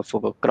Lonmin Mine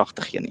byvoorbeeld krag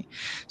te gee nie.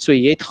 So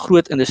jy het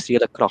groot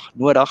industriële krag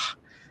nodig,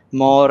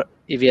 maar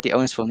jy weet die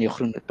ouens wil nie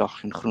groen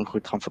krag en groen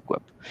goed gaan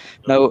verkoop.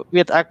 Nou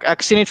weet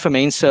ek sê net vir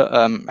mense,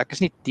 ek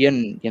is nie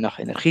teen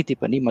enige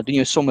energietipe nie, maar doen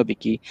jou somme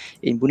bietjie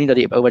en moenie dat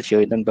die ou wat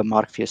jou ding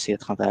bemark vir jou sê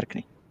dit gaan werk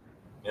nie.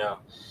 Ja.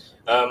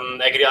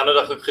 Ek het die ander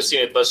dag ook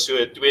gesien, het was so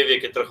 2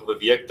 weke terug of 'n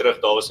week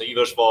terug, daar was nou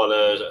iewers waar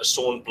hulle 'n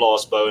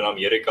sonplaas bou in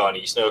Amerika en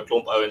hier's nou 'n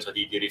klomp ouens wat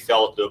hier deur die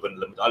veld loop en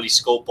hulle moet al die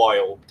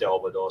skilpaaie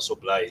optel wat daarso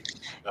bly.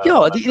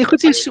 Ja, die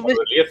goed is so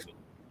oorleef.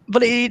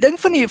 Wel die ding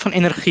van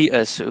energie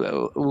is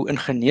hoe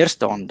ingenieurs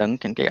daaraan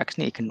dink en kyk ek is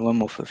nie 'n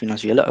ekonom of 'n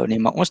finansiële ou nie,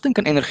 maar ons dink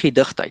aan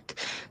energiedigtheid.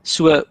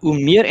 So hoe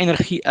meer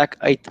energie ek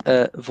uit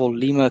 'n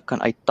volume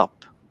kan uittap,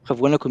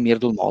 gewoonlik hoe meer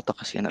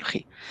doelmatig is die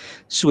energie.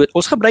 So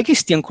ons gebruik nie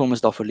steenkool om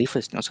ons daarvoor lief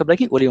is nie. Ons gebruik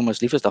nie olie om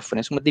ons lief is daarvoor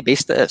nie, omdat dit die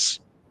beste is.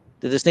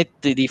 Dit is net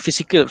die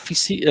fisieke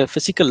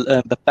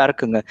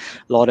beperkings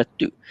laat dit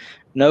toe.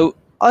 Nou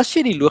as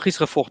jy die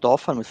logiese gevolg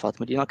daarvan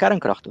moet jy na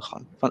kernkrag toe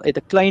gaan. Want uit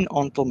 'n klein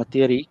aantal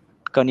materie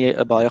kan jy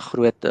 'n baie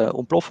groot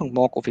ontploffing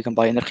maak of jy kan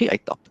baie energie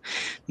uittap.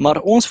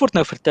 Maar ons word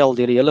nou vertel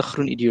deur die hele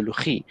groen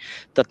ideologie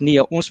dat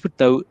nee, ons moet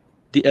nou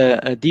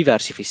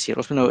diversifiseer.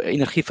 Ons moet nou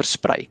energie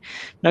versprei.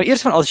 Nou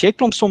eers van as jy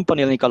klomp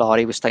sonpanele in die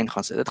Kalahari woestyn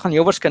gaan sit, dit gaan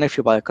jou waarskynlik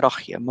vir jou baie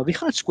krag gee, maar wie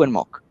gaan dit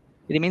skoonmaak?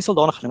 Die mense sal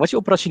daarna gaan. Wat is die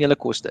operasionele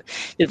koste?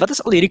 Weet wat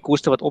is al hierdie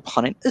koste wat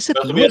opgaan en is dit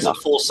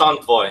nodig? Vol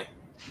sand waai.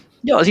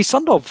 Ja, as die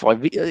sand opvaai,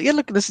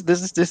 eerlik dis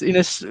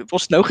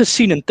ons nou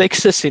gesien in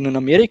Texas en in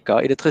Amerika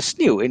het dit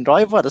gesneeu en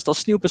raai wat, as daar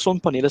sneeu op 'n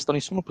sonpaneel is dan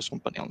nie son op 'n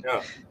sonpaneel nie.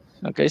 Ja.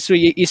 Okay, so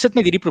jy sit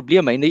met hierdie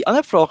probleme en die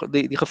ander vraag,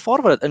 die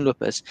gevaar wat dit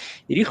inloop is,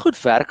 hierdie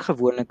goed werk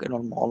gewoonlik in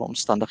normale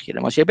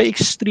omstandighede, maar as jy by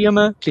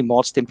ekstreme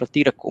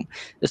klimaattemperature kom,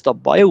 is daar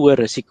baie hoë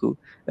risiko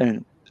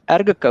in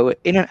erge koue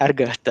en in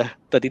erge hitte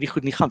dat hierdie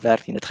goed nie gaan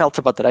werk nie. Dit geld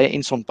vir batterye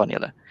en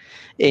sonpanele.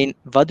 En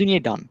wat doen jy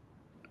dan?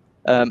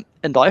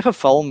 In daai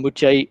geval moet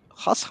jy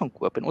gas gaan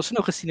koop en ons het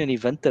nou gesien in die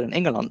winter in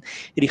Engeland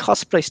het die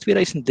gasprys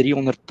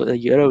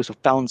 €2300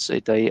 of pounds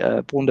het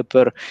hy ponde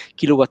per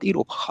kilowattuur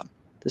opgegaan.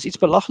 Dis iets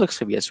belagliks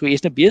geweest. So jy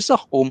is nou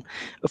besig om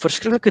 'n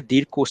verskriklike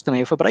duurkoste na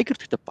jou verbruiker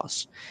toe te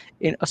pas.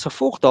 En as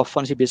gevolg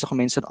daarvan is jy besig om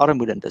mense in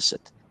armoede in te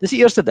sit. Dis die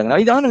eerste ding. Nou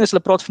die ander ding is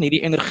hulle praat van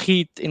hierdie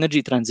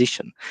energy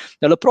transition.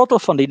 Nou hulle praat al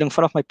van die ding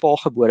vanaf my pa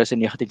gebore is in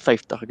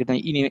 1950. Ek het na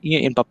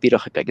een papiere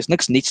gekyk. Is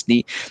niks niets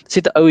nie. Dis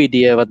net 'n ou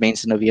idee wat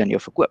mense nou weer aan jou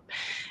verkoop.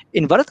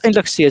 En wat dit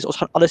eintlik sê is ons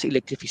gaan alles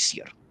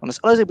elektrifiseer. Want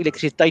as alles op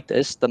elektrisiteit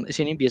is, dan is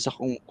jy nie besig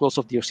om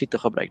koolstofdioksied te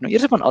gebruik. Nou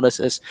eers van alles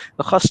is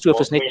 'n gasstoof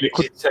is net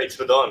elektrisiteit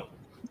vandaan.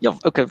 Ja,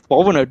 okay,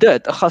 behalwe nou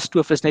dit, 'n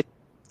gasstoof is net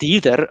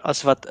duurder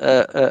as wat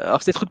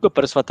as dit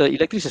goedkoper is wat 'n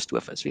elektriese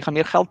stoof is. Jy gaan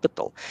meer geld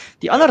betaal.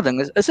 Die ander ding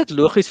is dit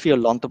logies vir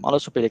jou land om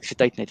alles op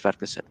elektrisiteitsnetwerk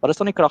te sit? Wat as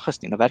dan nie krag is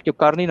nie? Dan werk jou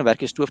kar nie, dan werk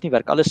jou stoof nie,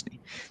 werk alles nie.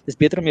 Dis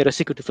beter om jou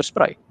risiko te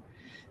versprei.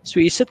 So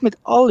jy sit met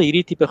al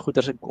hierdie tipe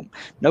goeders in kom.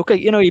 Nou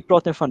kyk jy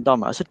praat nou van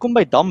damme. As dit kom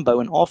by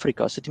dambou in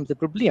Afrika, sit jy met 'n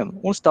probleem.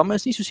 Ons damme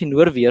is nie soos die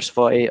Noorweers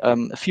waar hy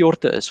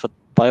fjorde is wat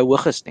baie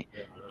hoog is nie.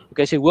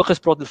 Okay, as jy hoog is,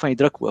 praat hulle van die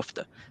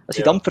drukhoofde. As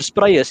die dam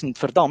versprei is en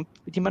verdamp,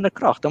 het jy minder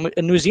krag. Dan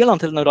in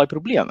Nieu-Seeland het hulle nou daai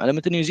probleem. Hulle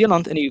moet in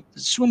Nieu-Seeland in die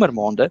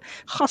somermaande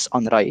gas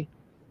aanry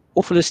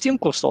of hulle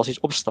steenkoolstasies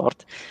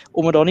opstart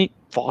omdat daar nie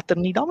water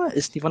in die damme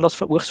is nie, want daar's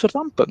hoogs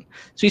verdamping.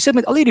 So jy sit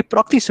met al hierdie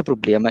praktiese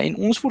probleme en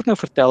ons word nou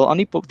vertel aan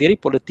deur die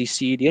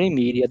politici, deur die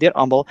media, deur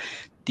almal,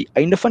 die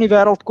einde van die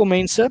wêreld kom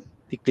mense,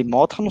 die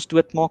klimaat gaan ons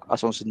doodmaak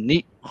as ons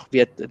nie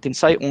weet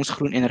tensy ons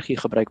groen energie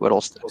gebruik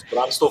oralste. Ons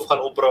brandstof gaan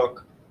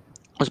opraak.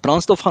 Ons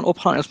brandstof gaan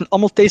opgaan en ons moet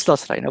almal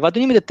Teslas ry. Nou wat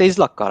doen jy met 'n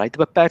Tesla kar? Hy het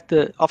 'n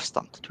beperkte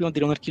afstand,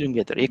 200-300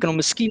 km. Jy kan hom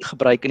miskien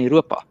gebruik in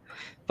Europa.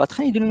 Wat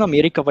gaan jy doen in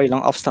Amerika waar jy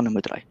lang afstande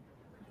moet ry?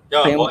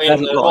 Ja, maar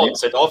in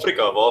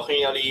Suid-Afrika, waar gaan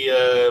jy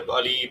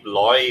al die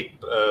laai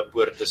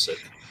poorte sit?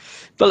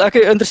 Wel ek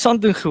het 'n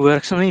interessant ding gehoor,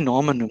 ek sal nie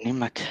name noem nie,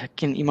 maar ek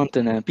ken iemand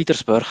in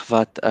Pietersburg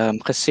wat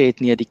gesê het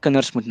nee, die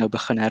kinders moet nou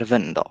begin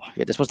herwin daar.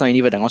 Weet, dis mos nou 'n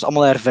nuwe ding. Ons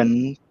almal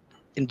herwin.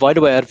 En by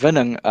the way,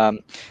 herwinning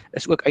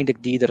is ook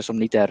eintlik duurder as om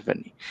nie te herwin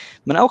nie.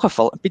 Maar in elk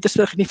geval, in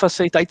Pietersburg het nie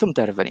fasiliteit om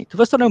te herwin nie. Toe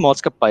was daar nou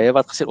maatskappye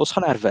wat gesê het ons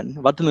gaan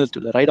herwin. Wat doen hulle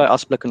toe? Hulle ry daai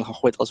asblik en gaan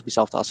gooi dit alles op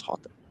dieselfde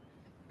asgate.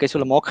 Okay, so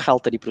hulle maak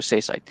geld uit die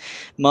proses uit.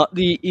 Maar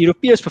die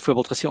Europeërs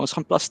byvoorbeeld gesê ons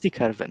gaan plastiek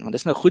herwin, want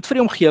dit is nou goed vir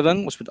die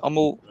omgewing, ons moet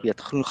almal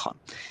weet groen gaan.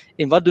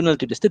 En wat doen hulle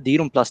toe? Dis te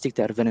duur om plastiek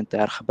te herwin en te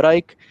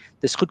hergebruik.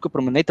 Dis goedkoop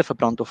om net te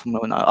verbrand of om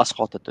nou in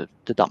asgate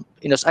te damp.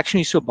 En daar's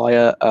actually so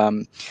baie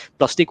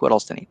plastiek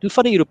oralste nie. Toe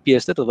van die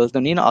Europeërs dit, hulle wil dit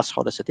nou nie in 'n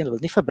asgate sit nie, hulle wil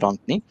dit nie verbrand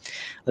nie.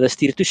 Hulle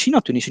stuur dit toe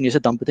China toe, nie Chinese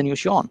damp dit in die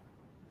oseaan.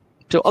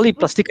 So al die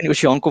plastiek in die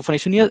oseaan kom van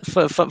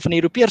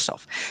die Europeërs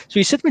af. So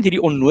jy sit met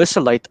hierdie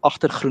onnoselheid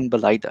agter groen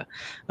beleide.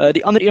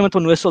 Die ander een wat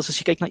onnosel is as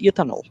jy kyk na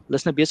etanol. Hulle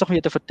is nou besig om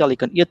jou te vertel jy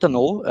kan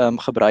etanol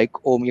gebruik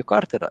om jou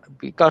kar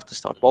te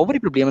start. Behalwe die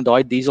probleem dat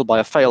daai diesel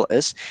baie vuil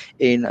is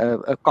en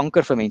 'n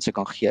kanker vir mense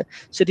kan gee,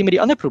 sit jy met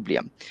die ander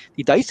probleem.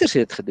 Die Duitsers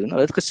het dit gedoen.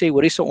 Hulle het gesê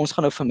hoorie so ons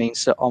gaan nou vir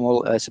mense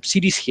almal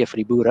subsidies gee vir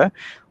die boere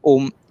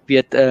om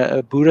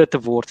boere te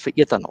word vir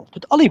etanol.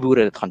 Tot al die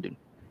boere dit gaan doen.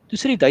 Toe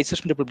sit die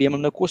Duitsers met 'n probleem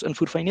om nou kos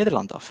invoer van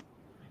Nederland af.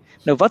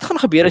 Nou wat gaan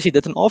gebeur as jy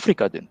dit in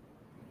Afrika doen?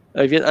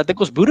 Ek dink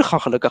ons boere gaan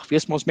gelukkig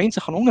wees, maar ons mense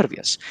gaan honger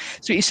wees.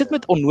 So jy sit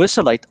met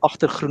onnoselheid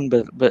agter groen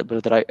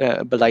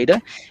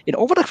beleide en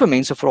al wat ek vir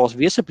mense vra is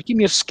wees 'n bietjie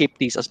meer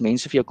skepties as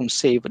mense vir jou kom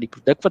sê wat die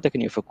produk wat ek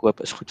aan jou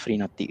verkoop is goed vir die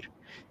natuur.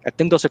 Ek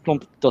dink daar's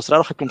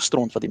regtig 'n klomp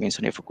stront wat die mense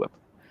aan jou verkoop.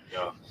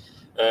 Ja.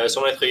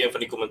 Sommer net gou een van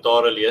die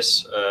kommentare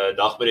lees.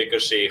 Dagbreker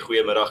sê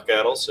goeiemiddag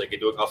kerels. Ek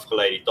het ook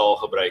afgelei die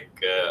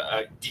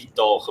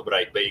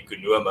taalgebruik by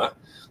ekonome.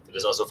 Dit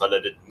is asof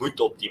hulle dit moet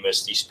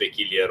optimisties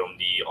spekuleer om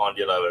die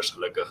aandeelhouers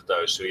gelukkig te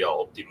hou. So ja,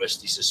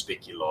 optimistiese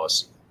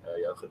spekulasie.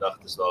 Jou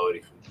gedagtes daaroor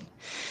die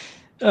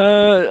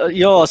goed.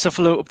 Ja, asof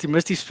hulle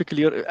optimisties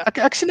spekuleer.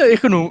 Ek sien nou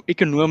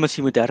ekonom as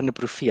die moderne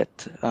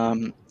profeet.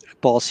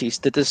 Basies,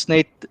 dit is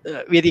net,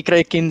 weet jy kry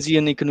 'n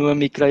Keynesian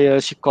ekonomie, kry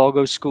 'n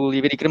Chicago School,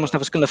 jy weet jy kry mos nou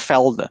verskillende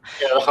velde.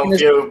 Ja, dan gaan vir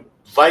jou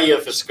baie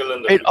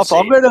verskillende En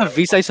afhangende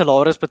wie sy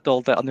salaris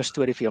betaal, 'n ander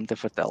storie vir hom te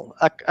vertel.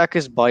 Ek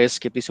is baie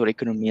skepties oor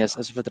ekonomie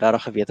asof dit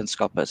regtig 'n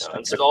wetenskap is. Ja,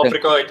 in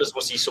Suid-Afrika het ons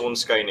mos die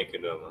sonskyn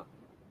ekonome.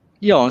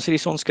 Ja, ons het die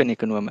sonskyn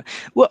ekonome.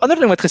 Ander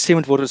ding wat gesê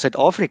moet word in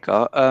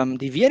Suid-Afrika,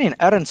 die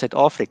WNR in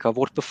Suid-Afrika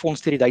word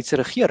befonds deur die Duitse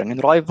regering en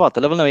raai wat,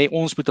 hulle wil nou hê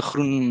ons moet 'n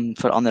groen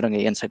verandering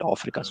hê in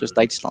Suid-Afrika soos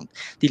Duitsland.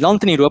 Die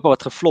land in Europa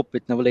wat geflop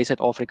het, nou wil hy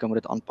Suid-Afrika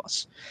moet dit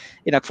aanpas.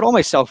 En ek vra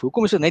myself,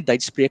 hoekom is dit net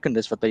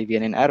Duitssprekendes wat by die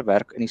WNR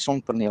werk in die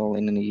sonpaneel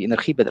en in die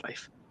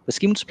energiebedryf?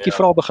 Miskien moet ons 'n bietjie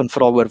vrae begin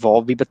vra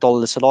oor wie betaal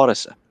hulle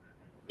salarisse.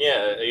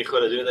 Nee,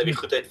 hulle doen dit uit die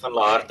goedheid van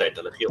hulle hart uit.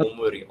 Hulle gee om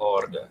oor die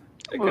aarde.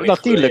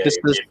 Natuurlik, dis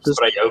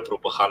vir jou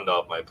propaganda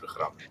op my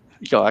program.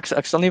 Ja,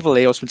 ek sal nie wil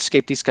hê ons moet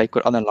skepties kyk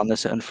oor ander lande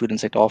se invloed in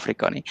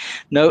Suid-Afrika nie.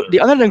 Nou,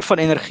 die ander ding van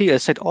energie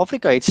is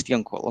Suid-Afrika het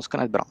steenkool, ons kan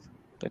dit brand.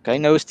 Okay,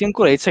 nou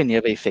steenkool het sy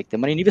neeweffekte,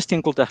 maar die nuwe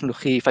steenkool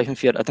tegnologie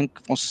 45, ek dink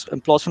ons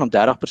in plaas van om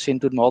 30%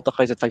 doelmatig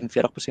is dit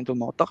 45%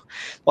 doelmatig.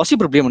 Daar's nie 'n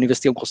probleem om nuwe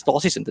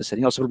steenkoolstasies in te sit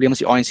nie, ons probleem is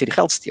die ANC die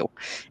geld steel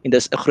en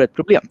dis 'n groot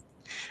probleem.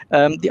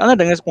 Die ander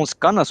ding is ons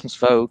kan as ons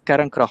wou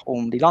kernkrag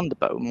om die land te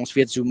bou. Ons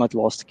weet Zuma het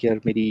laaste keer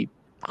met die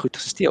goed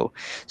gesteel.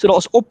 So daar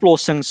is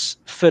oplossings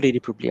vir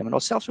hierdie probleme. En daar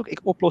is selfs ook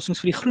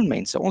oplossings vir die groen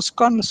mense. Ons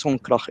kan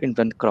sonkrag en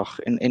windkrag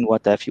en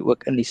what have you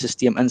ook in die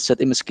stelsel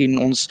insit en miskien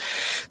ons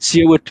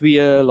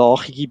CO2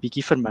 laagietjie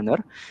bietjie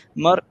verminder.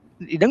 Maar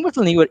die ding wat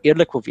hulle nie oor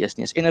eerlik wil wees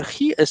nie is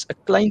energie is 'n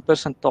klein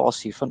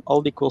persentasie van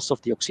al die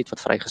koolstofdioksied wat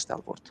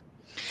vrygestel word.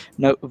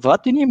 Nou,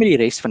 wat doen jy met die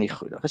res van die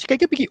goede? As jy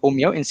kyk 'n bietjie om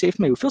jou en sê vir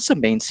my, hoeveel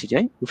sement sien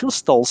jy? Hoeveel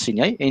staal sien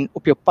jy? En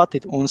op jou pad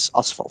het ons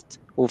asfalt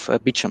of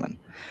bitumen.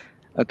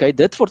 Okay,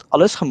 dit word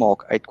alles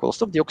gemaak uit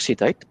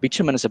koolstofdioksied uit.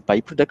 Bitumen is 'n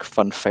byproduk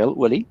van vuil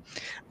olie.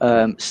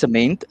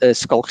 Sement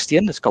is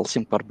kalksteen, dis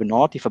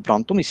kalsiumkarbonaat, jy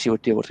verbrand hom, die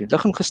CO2 word in die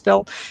lug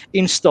ingestel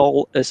en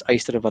staal is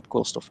yster wat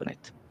koolstof in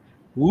het.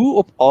 Hoe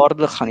op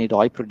aarde gaan jy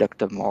daai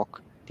produkte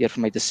maak? Deur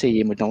vir my te sê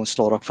jy moet nou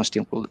ontslaa raak van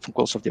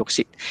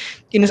koolstofdioksied.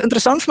 En is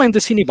interessant vir my om te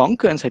sien die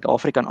banke in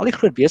Suid-Afrika en al die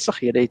groot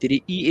besighede het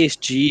hierdie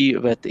ESG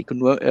wat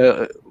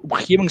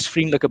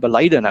omgewingsvriendelike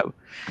beleide nou.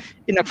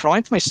 En ek vra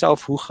net vir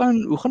myself, hoe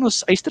gaan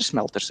ons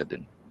ystersmelters dit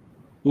doen?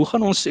 Hoe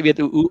gaan ons,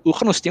 hoe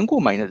gaan ons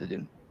steenkoolmyne dit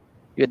doen?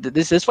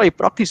 Dis waar jy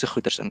praktiese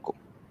goeders inkom.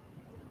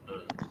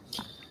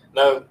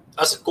 Nou,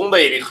 as dit kom by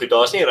hierdie goed,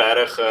 daar's nie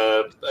regtig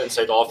in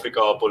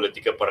Suid-Afrika 'n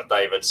politieke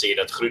party wat sê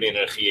dat groen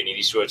energie en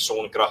hierdie soort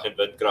sonkrag en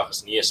windkrag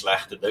is nie 'n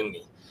slegte ding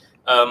nie.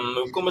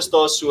 Hoekom is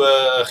daar so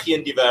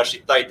geen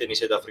diversiteit in die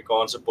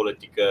Suid-Afrikaanse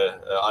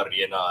politieke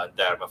arena in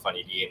terme van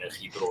hierdie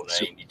energiebronne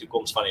en die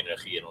toekoms van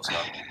energie in ons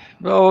land?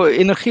 Wel,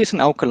 energie is in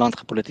elke land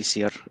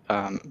gepolitiseer.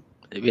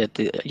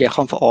 Jy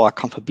gaan vir A, ek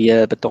gaan vir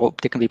B betaal,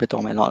 beteken wie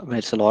betaal my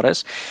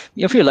salaris.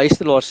 Een van jou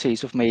luisteraars sê,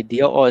 so vir my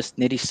DA is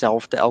net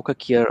dieselfde elke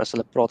keer as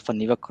hulle praat van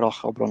nuwe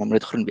kraghulpbronne,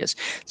 moet dit groen wees.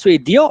 So die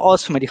DA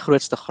is vir my die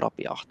grootste grap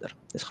hier agter.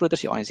 Dis groter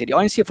as die ANC. Die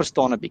ANC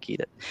verstaan 'n bietjie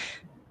dit.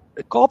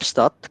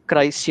 Kaapstad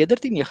kry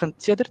sedert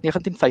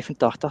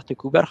 1985 toe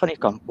Kuiberg aan die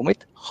kant kom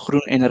met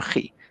groen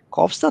energie.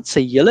 Kaapstad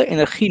se hele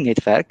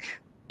energienetwerk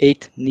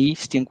het nie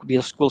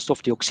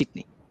koolstofdioksied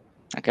nie.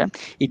 Okay.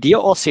 Die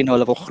DA sê nou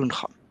hulle wil groen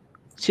gaan.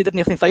 Sedert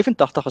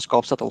 1985 is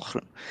Kaapstad al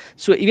groen.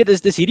 So jy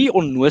weet dis hierdie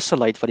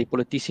onnoselheid wat die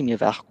politici mee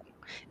wegkom.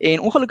 En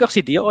ongelukkig is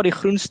die DA die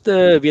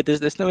groenste,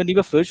 dis nou 'n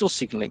nuwe virtual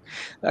signaling.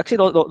 Ek sê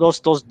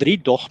daar's 3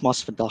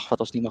 dogmas vandag wat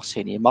ons nie mag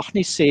sê nie. Jy mag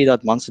nie sê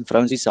dat mans en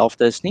vrouens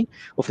dieselfde is nie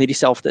of nie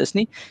dieselfde is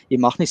nie. Jy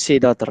mag nie sê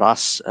dat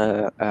ras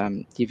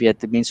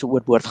mense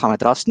oorboord gaan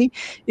met ras nie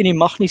en jy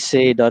mag nie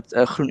sê dat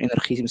groen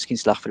energie miskien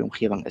sleg vir die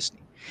omgewing is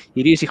nie.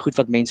 Hierdie is die goed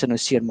wat mense nou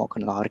seermaak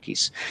in hulle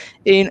hartjies.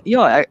 En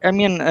ja, ek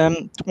meen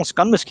ons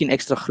kan miskien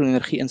ekstra groen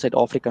energie in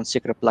Suid-Afrika in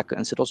sekere plekke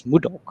insit. Ons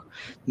moet dalk.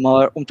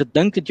 Maar om te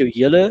dink dat jou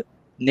hele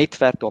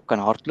netwerk daarop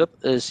kan hardloop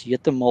is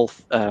heeltemal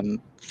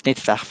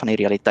net weg van die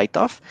realiteit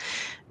af.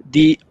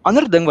 Die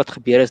ander ding wat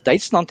gebeur is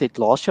Duitsland het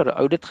laas jaar 'n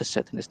audit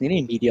gesit en dis nie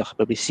in die media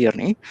gepubliseer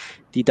nie.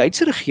 Die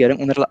Duitse regering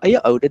onder hulle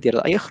eie audit, deur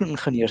hulle eie groen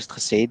ingenieurs het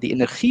gesê die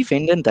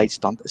energiewende in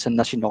Duitsland is 'n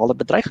nasionale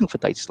bedreiging vir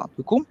Duitsland.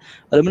 Hoekom?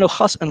 Hulle moet nou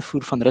gas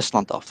invoer van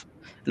Rusland af.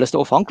 Hulle is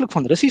nou afhanklik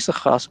van Russiese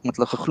gas omdat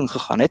hulle gegroen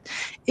gegaan het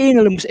en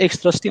hulle moes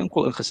ekstra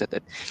steenkool ingesit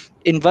het.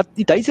 En wat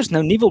die Duitsers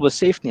nou nie wil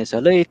besef nie is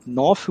hulle het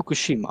na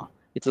Fukushima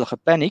het hulle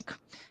gepaniek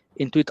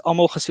en toe het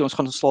almal gesê ons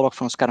gaan ontslaa raak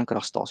van ons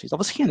kernkragstasies. Daar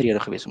was geen rede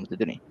gewees om dit te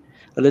doen nie.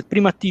 Hulle het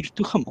prematuur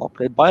toegemaak.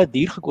 Dit het baie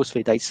duur gekos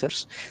vir die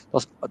Duitsers.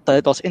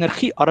 Daar's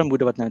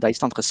energiearmoede wat nou in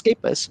Duitsland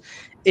geskep is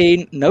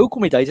en nou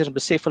kom die Duitsers en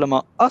besef hulle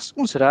maar as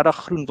ons regtig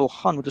groen wil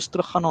gaan, moet ons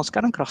teruggaan na ons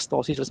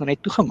kernkragstasies wat ons nou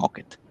net toegemaak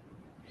het.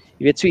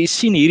 Jy weet, so jy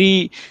sien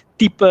hierdie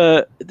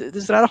tipe, dit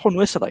is regtig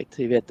onnoosheid,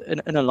 jy weet,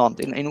 in 'n land.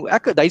 En hoe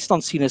ek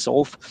Duitsland sien is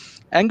half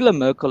Angela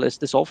Merkel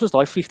dis half soos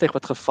daai vliegtuig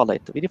wat geval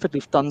het. Ek weet nie of dit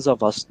Lufthansa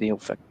was nie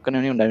of ek kan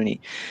nou nie onthou nie.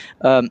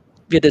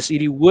 Weet dis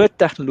hierdie hoë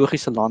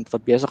tegnologiese land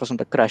wat besig is om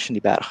te crash in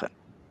die berge.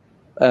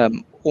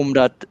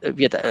 Omdat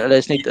weet hulle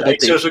is net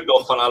Dit is ook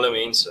nog van alle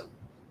mense.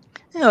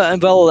 Ja, en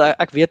wel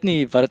ek weet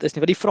nie wat dit is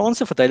nie. Wat die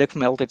Franse verduidelik vir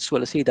my altyd so,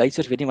 hulle sê die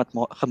Duitsers weet nie wat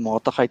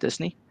gematigheid is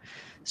nie.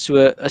 So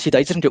as die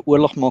Duitsers net 'n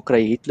oorlog maak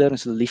kry Hitler en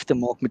as hulle liefde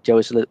maak met jou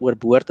as hulle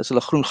oorboord, as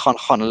hulle groen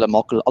gaan hulle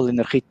maak hulle al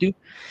energie toe.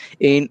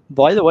 En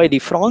by the way, die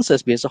Franse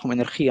is besig om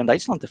energie aan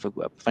Duitsland te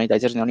verkoop. Van die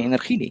Duitsers het nou nie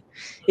energie nie.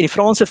 En die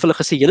Franse het vir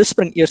hulle gesê, julle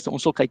spring eers,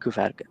 ons wil kyk hoe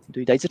werk dit.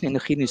 Toe die Duitsers nie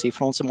energie nie, sê die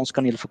Franse ons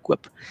kan julle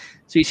verkoop.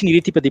 So jy sien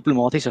hierdie tipe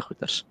diplomatisiese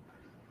goeders.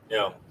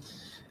 Ja.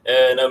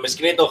 Nou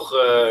miskien net nog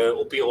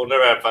op die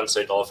onderwerp van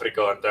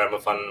Suid-Afrika in terme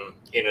van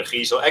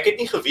energie. So ek het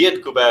nie geweet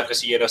Koeberg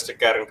is die enigste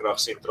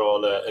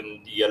kernkragsentrale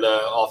in die hele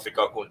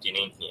Afrika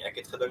kontinent nie. Ek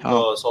het gedink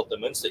daar sal ten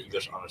minste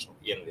iewers anders nog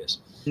een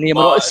wees. Nee,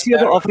 maar daar is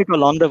 7 Afrika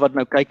lande wat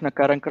nou kyk na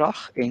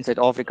kernkrag en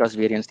Suid-Afrika is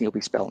weer eens nie op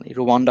die spel nie.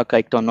 Rwanda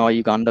kyk daarna,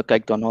 Uganda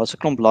kyk daarna, daar's 'n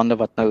klomp lande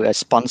wat nou 'n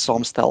span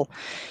saamstel.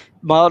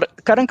 Maar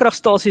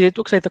kernkragstasies het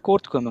ook sy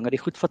tekortkominge. Die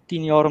goed vat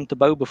 10 jaar om te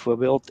bou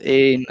byvoorbeeld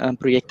en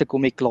projekte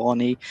kom nie klaar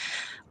nie.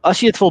 As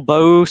jy dit wil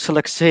bou, sal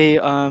ek sê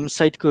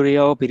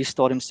Suid-Korea op hierdie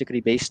stadium seker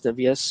die beste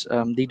wees.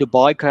 Die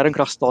Dubai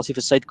kernkragstasie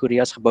vir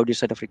Suid-Korea is gebou deur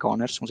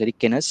Suid-Afrikaners. Ons het die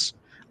kennis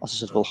as ons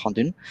dit wil gaan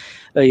doen.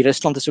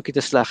 Rusland is ook nie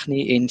te sleg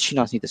nie en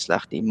China is nie te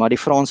sleg nie, maar die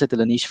Franse het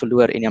hulle nuus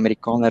verloor en die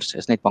Amerikaners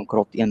is net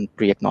bankrot een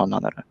projek na 'n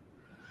ander.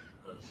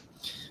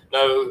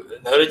 Nou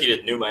dat jy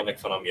dit noem eintlik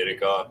van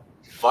Amerika,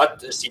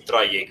 wat is die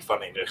traject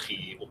van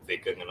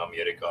energieopwekking in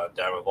Amerika in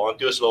terme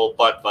waartoe is hulle op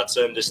pad, wat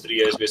se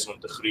industrie is besig om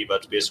te groei,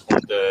 wat is besig om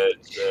te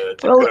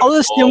wel,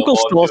 alle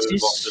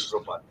steenkoolstasies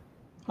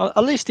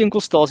alle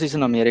steenkoolstasies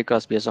in Amerika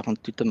is besig om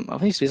toe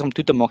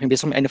te maak en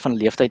besig om die einde van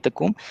die leeftyd te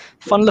kom.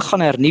 Van hulle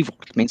gaan hernie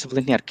word. Mense wil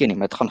dit nie herken nie,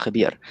 maar dit gaan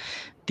gebeur.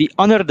 Die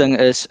ander ding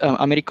is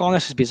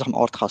Amerikaners is besig om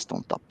aardgas te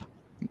onttap.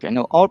 Okay,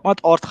 nou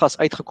aardgas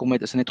uitgekom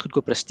het, is net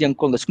goedkoper as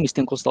steenkool, dis kom die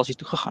steenkoolstasies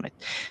toe gegaan het.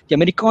 Die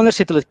Amerikaners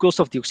het hulle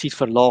koolstofdioksied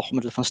verlaag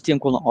omdat hulle van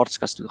steenkool na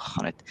aardgas toe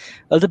gegaan het.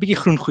 Hulle het 'n bietjie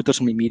groen goeters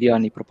om die media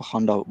en die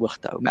propaganda hoog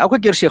te hou. Maar elke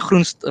keer as jy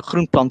 'n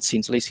groen plant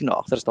sien, sal jy sien daar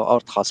agter is daar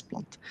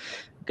aardgasplant.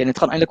 Okay, dit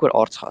gaan eintlik oor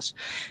aardgas.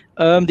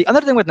 Die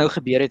ander ding wat nou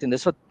gebeur het en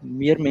dis wat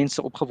meer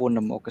mense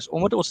opgewonde maak is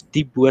omdat ons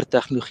diep boor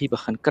tegnologie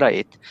begin kry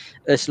het,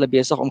 is hulle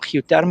besig om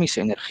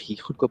geotermiese energie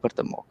goedkoper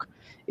te maak.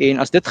 En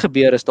as dit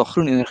gebeur is daar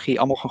groen energie,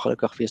 almal gaan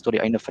gelukkig wees tot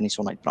die einde van die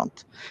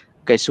sonuitbrand.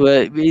 Okay, so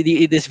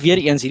dis weer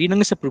eens hierdie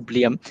ding is 'n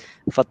probleem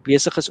wat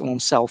besig is om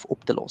homself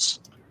op te los.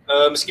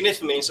 Miskien net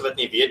vir mense wat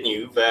nie weet nie,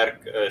 hoe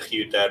werk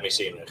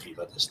geotermiese energie,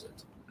 wat is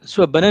dit?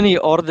 So binne in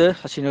die aarde,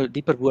 as jy nou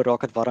dieper boor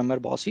raak dit warmer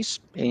basies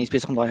en jy is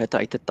besig om daai hitte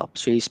uit te tap.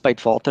 So jy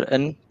spuit water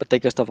in,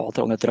 partykeer is daar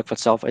water onder druk wat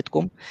self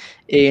uitkom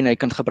en jy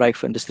kan gebruik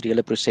vir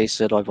industriële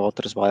prosesse, daai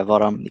water is baie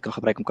warm, jy kan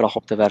gebruik om krag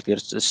op te werk weer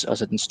as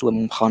dit in stoom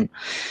omgaan.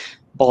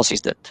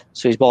 Basies dit.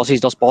 So is basies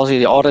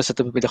die aarde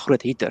sit met 'n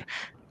groot heater.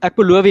 Ek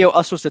beloof jou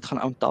as ons dit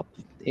gaan ontap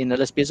en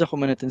hulle is besig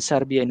om dit in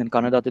Servië en in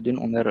Kanada te doen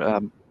onder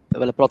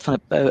hulle praat van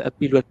 'n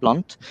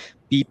pilootplant.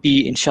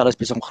 BP en Shell is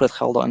besig om groot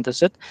geld daarin te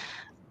sit.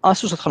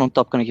 As ons dit gaan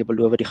onttap, kan ek jou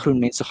beloof die groen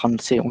mense gaan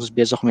sê ons is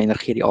besig om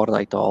energie die aarde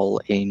uit te haal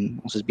en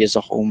ons is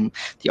besig om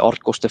die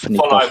aardkos te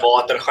vernietig. Van daai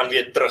water gaan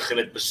weer terug en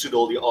dit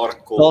besoedel die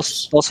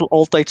aardkos. Daar sal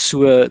altyd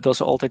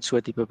so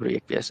 'n tipe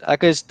projek wees.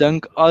 Ek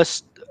dink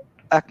as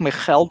ek my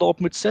geld daarop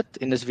moet sit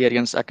en dis weer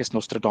eens ek is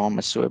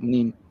Nostradamus, so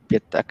nie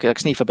weet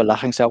ek's nie vir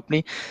beleggings help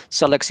nie,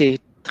 sal ek sê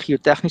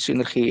geotegniese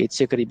energie het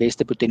seker die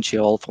beste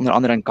potensiaal onder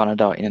andere in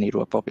Kanada en in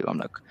Europa op die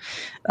oomblik.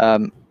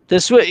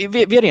 Dis so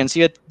weer eens,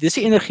 jy weet, dis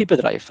 'n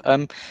energiebedryf.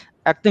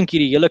 Ek dink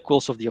hierdie hele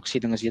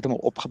koolstofdioksied ding is heeltemal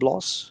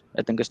opgeblaas.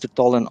 Ek dink is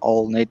totaal en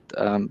al net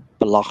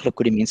belaglik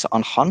hoe die mense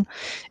aangaan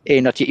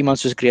en dat jy iemand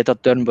soos Greta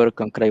Thunberg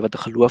kan kry wat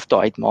 'n geloof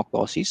daar uitmaak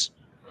basies.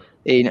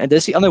 En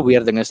dis die ander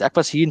weird ding is, ek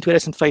was hier in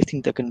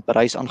 2015 toe ek in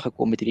Parys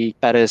aangekom met hierdie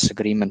Paris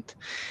Agreement.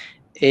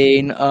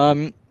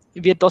 En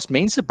jy weet, daar's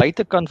mense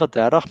buitekant wat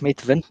regtig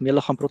met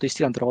windmele gaan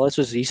proteseer en dra dit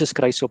soos Jesus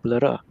kruis op hulle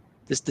rug.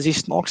 Dis die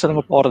snaakste ding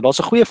op aarde. Daar's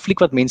 'n goeie fliek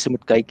wat mense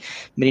moet kyk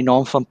met die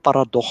naam van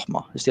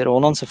Paradogma. Dis deur 'n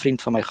Hollandse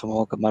vriend van my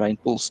gemaak, Marijn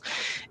Poels.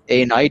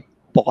 En hy het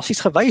basies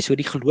gewys hoe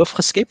die geloof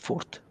geskep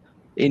word.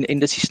 En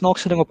dis die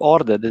snaakste ding op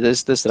aarde.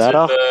 Dis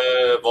regtig.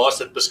 Waar is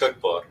dit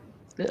beskikbaar?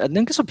 Ek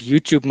dink is op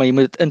YouTube, maar jy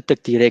moet dit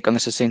intik direk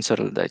anders se sensor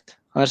dit uit.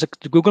 Anders ek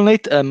Google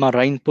net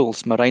Marine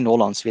Pulse, Marine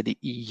Hollands, weet die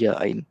I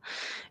ein.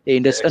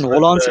 En dis in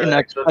Hollands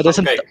en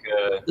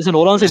dis in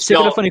Hollands en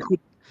sekere van die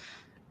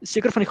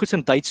goed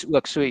in Duits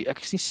ook. So ek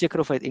is nie seker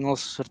of hy dit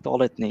Engels vertaal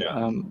het nie.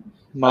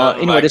 Maar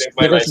anyway, dis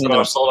my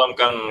luisteraar sal dan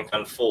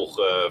kan volg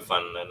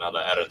van na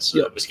die Erits.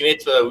 Miskien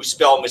net hoe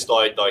spel mens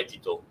daai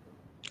titel?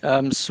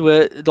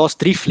 So daar's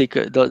 3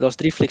 flieke, daar's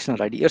 3 flieks in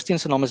ry. Die eerste een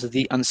se naam is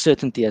The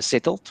Uncertainty Has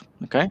Settled,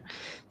 okay?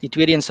 Die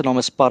tweede een se naam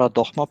is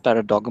Paradigma,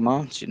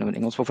 as jy nou in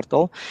Engels wil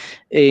vertaal.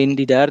 En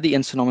die derde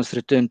een se naam is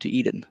Return to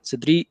Eden. So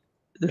 3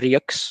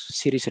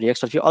 series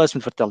reeks wat jy alles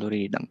moet vertel oor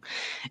hierdie ding.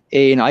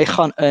 En hy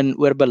gaan in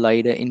oor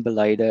beleide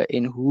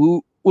en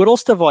hoe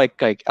oralste waar hy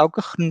kyk,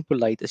 elke groen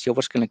beleid is heel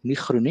waarskynlik nie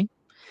groen nie.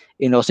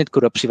 En daar's net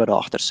korrupsie wat daar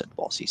agter sit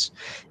basies.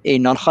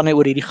 En dan gaan hy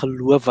oor hierdie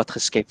geloof wat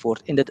geskep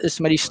word en dit is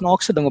met die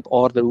snaakste ding op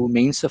aarde hoe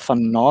mense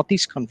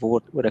fanaties kan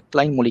word oor 'n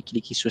klein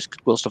molekuulietjie soos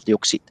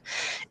koolstofdioksied.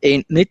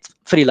 En net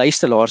vir die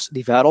luisteraars,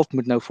 die wêreld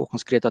moet nou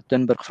volgens Greta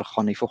Thunberg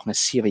vergaan die volgende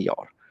 7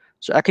 jaar.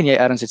 So ek en jy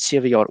erns het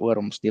 7 jaar oor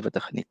om ons lewe te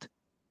geniet.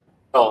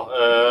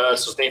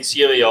 As ons net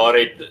 7 jaar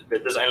het,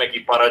 dit is eintlik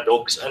die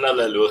paradoks in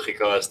hulle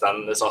logika is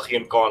dan is daar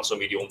geen kans om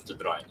hierdie om te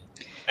draai nie.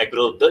 Ek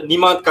bedoel,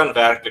 niemand kan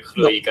werklik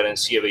glo jy kan in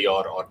 7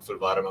 jaar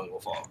aardverwarming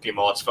of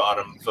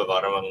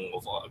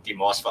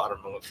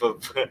klimaatsverwarming of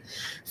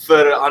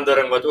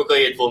verandering wat ook al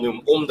jy het wil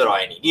noem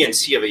omdraai nie. Nie in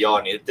 7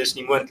 jaar nie, dit is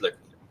nie moontlik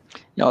nie.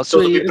 Ja,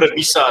 so die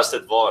premisse as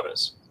dit waar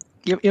is.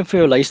 Een van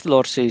jou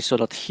luisteraars sê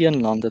sodat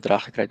geen land dit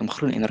reg gekry het om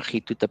groen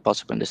energie toe te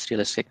pas op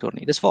industriële sektor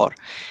nie. Dis waar.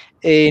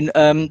 En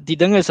die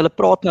ding is hulle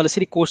praat nou, hulle sê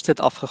die koste het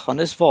afgegaan.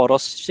 Dis waar,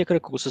 daar's sekere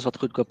kostes wat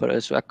goedkoper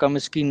is. So ek kan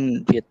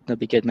miskien weet 'n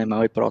bietjie uit my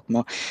mou praat,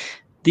 maar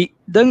die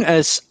ding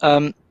is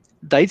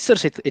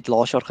Duitsers het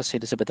laas jaar gesê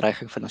dis 'n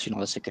bedreiging vir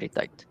nasionale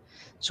sekuriteit.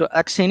 So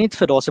ek sê net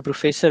vir daar's 'n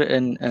professor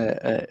in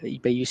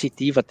by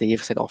UCT wat hier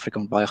in Suid-Afrika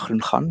baie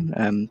groen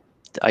gaan.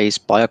 Hy is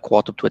baie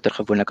kwaad op Twitter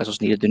gewoonlik as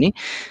ons nie dit doen nie.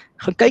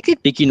 Gaan kyk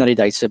net bietjie na die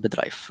Duitse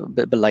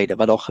beleide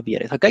wat daar gebeur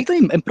het. Gaan kyk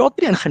na en praat met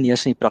die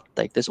ingenieurs in die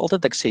praktyk. Dis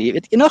altyd ek sê, jy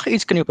weet enige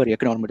iets kan jy op 'n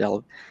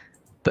rekenaarmodel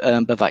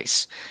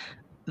bewys.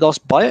 Daar's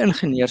baie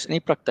ingenieurs in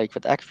die praktyk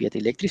wat ek weet,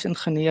 elektriese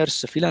ingenieurs,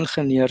 siviele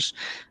ingenieurs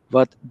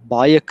wat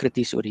baie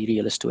krities oor hierdie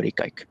hele storie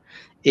kyk.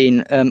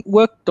 En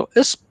ook daar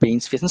is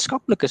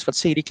wetenskaplikes wat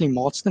sê hierdie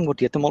klimaatsding word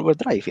heeltemal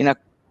oordryf en ek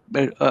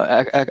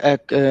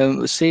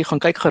sê gaan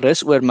kyk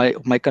gerus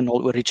op my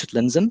kanaal oor Richard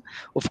Lindzen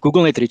of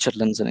Google net Richard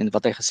Lindzen en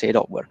wat hy gesê het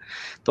daaroor.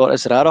 Daar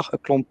is regtig 'n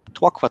klomp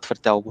twak wat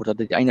vertel word dat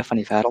dit die einde van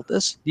die wêreld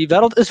is. Die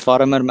wêreld is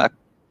warmer, maar ek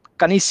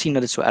kan nie sien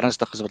dat dit so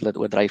ernstig is wat hulle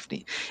dit oordryf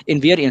nie.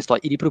 En weer eens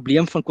die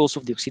probleem van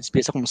koolstofdioksied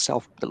besig om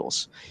homself op te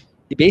los.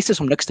 Die beste is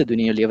om niks te doen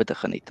in jou lewe te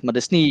geniet, maar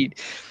dis nie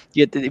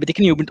dit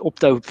beteken nie jy moet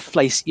ophou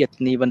vleis eet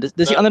nie, want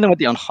dis die ander ding wat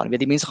jy aangaan. Weet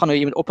die mense gaan nou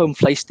jy moet ophou om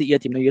vleis te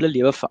eet, jy moet nou jou hele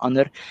lewe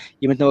verander.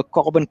 Jy moet nou 'n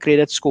carbon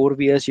credit score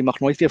wees. Jy mag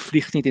nooit weer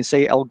vlieg nie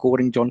tensy Al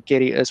Gore en John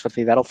Kerry is wat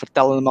vir die wêreld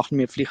vertel hulle mag nie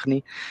meer vlieg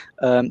nie.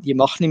 Jy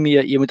mag nie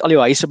meer, jy moet al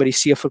jou huise by die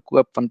see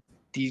verkoop want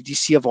die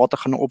seewater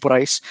gaan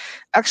opreis.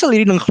 Ek sal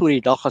hierdie ding glo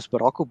die dag as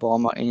Barack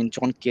Obama en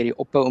John Kerry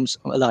ophou om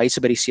hulle huise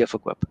by die see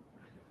verkoop.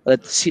 Hulle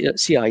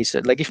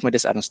seehuise, lyk vir my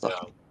dis ernstig.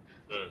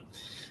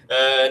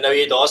 Nou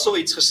jy het daarso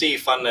iets gesê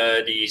van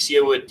die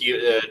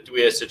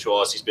CO2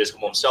 situasies besig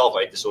om homself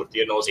uit te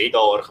sorteer. Nou ons het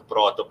daaroor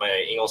gepraat op my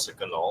Engelse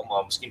kanaal,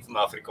 maar miskien vir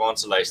my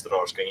Afrikaanse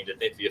luisteraars kan jy dit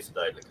net weer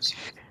verduidelik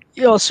asseblief.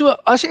 Ja, so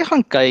as jy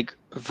gaan kyk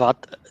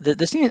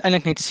dit is nie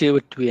eintlik net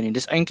CO2 nie,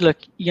 dis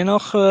eintlik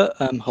enige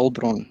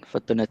hulpbron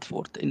wat benut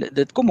word. En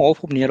dit kom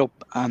half op neer op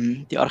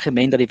die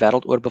argument dat die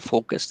wêreld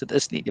oorbevolk is. Dit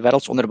is nie, die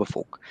wêreld is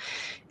onderbevolk.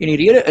 En die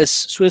rede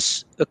is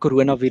soos 'n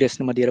koronavirus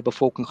nou maar deur 'n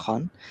bevolking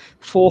gaan,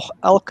 volg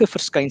elke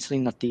verskynsel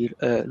in natuur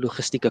 'n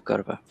logistieke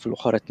kurwe, 'n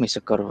logaritmiese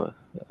kurwe.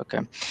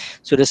 Okay.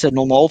 So dis 'n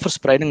normaal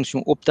verspreiding as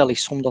jy optel die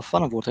som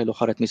daarvan, dan word hy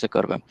logaritmiese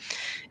kurwe.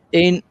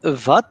 En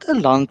wat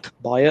 'n land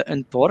waar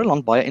 'n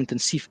land baie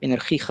intensief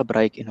energie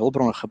gebruik en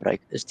hulpbronne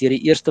gebruik is deur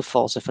die eerste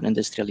fase van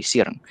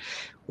industrialisering.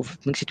 Of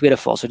mens die tweede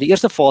fase. Die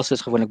eerste fase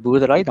is gewoonlik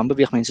boerdery, dan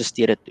beweeg mense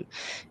stede toe.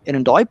 En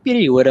in daai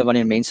periode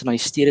wanneer mense na die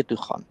stede toe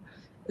gaan,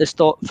 is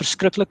daar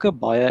verskriklike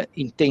baie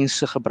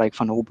intense gebruik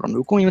van hulpbronne.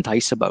 Hoekom jy moet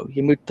huise bou?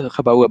 Jy moet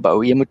geboue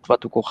bou, jy moet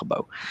wat ook al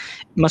gebou.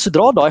 Maar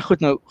sodra daai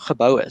goed nou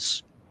gebou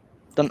is,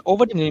 dan al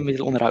wat jy moet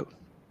onderhou.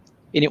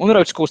 En die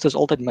onderhoudskoste is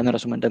altyd minder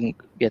as om 'n ding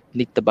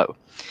nie te bou.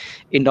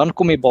 En dan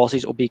kom jy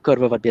basies op die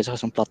kurwe wat besig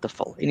is om plat te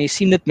val. En jy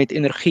sien dit met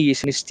energie, jy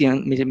sien met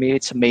steen,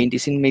 met sement, jy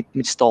sien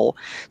met staal.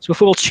 So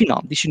byvoorbeeld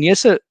China, die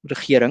Chinese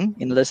regering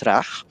en hulle is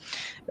reg.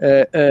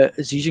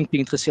 Xi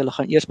Jinping het gesê hulle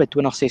gaan eers by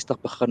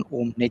 2060 begin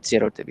om net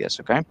zero te wees,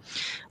 okay?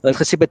 Hulle het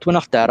gesê by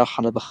 2030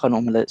 gaan hulle begin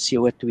om hulle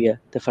CO2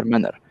 te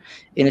verminder.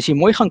 En as jy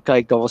mooi gaan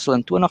kyk, daar was hulle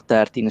in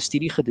 2013 'n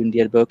studie gedoen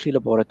deur Berkeley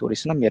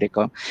Laboratories in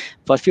Amerika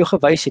wat vir jou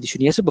gewys het die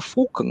Chinese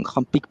bevolking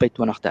gaan piek by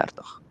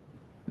 2030.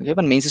 Okay,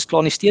 want mense is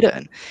klaar in die stede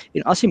in.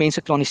 En as die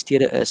mense klaar in die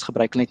stede is,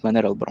 gebruik hulle net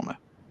minder hulpbronne.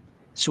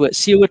 So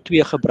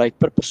CO2 gebruik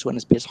per persoon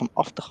is besig om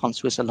af te gaan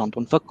soos 'n land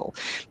ontwikkel.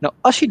 Nou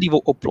as jy die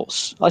wil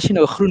oplos, as jy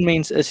nou 'n groen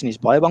mens is en jy's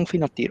baie bang vir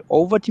die natuur,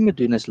 al wat jy moet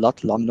doen is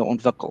laat lande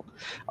ontwikkel.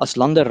 As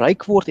lande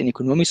ryk word en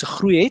ekonomiese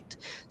groei het,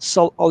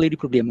 sal al hierdie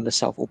probleme hulle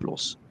self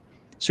oplos.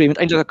 So jy moet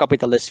eintlik 'n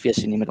kapitalis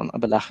wees en jy moet aan 'n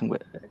belegging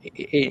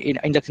en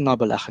eintlik na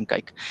belegging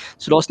kyk.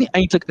 So daar's nie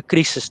eintlik 'n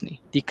krisis nie.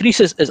 Die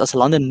krisis is as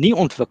lande nie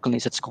ontwikkel nie,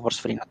 is dit skaars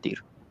vir die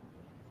natuur.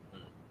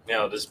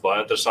 Ja, dis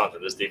baie interessant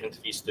en dis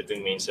definitief iets wat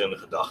mense in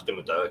gedagte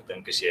moet hou. Ek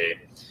dink as jy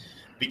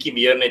bietjie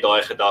meer net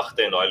daai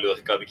gedagte en daai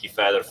logika bietjie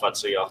verder vat,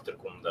 sou jy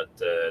agterkom dat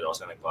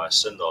daar's eintlik baie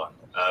sin daarin.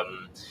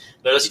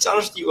 Nou daar's iets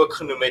anders wat jy ook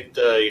genoem het,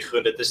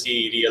 Hugo, dit is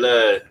die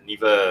hele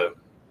nuwe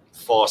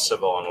fase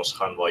waarna ons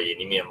gaan waar jy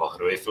nie meer mag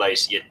rooi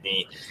vleis eet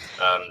nie.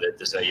 Dit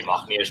is jy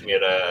mag nie eens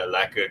meer 'n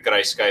lekker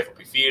kruisskyf op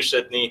die vuur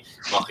sit nie,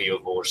 mag jy jou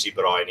worsie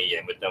braai nie.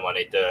 Jy moet nou maar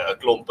net 'n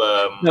klomp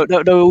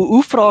Nou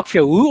hoe vra ek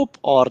vir jou hoe op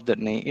aarde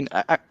nê en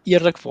ek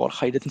eerlikwaar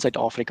gaan jy dit in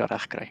Suid-Afrika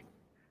regkry?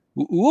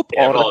 Hoe op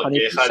aarde gaan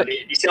jy gaan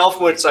die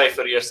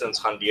selfmoordsyfer eerstens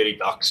gaan deur die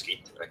dak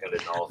skiet. Ek kan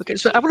dit nou. Okay,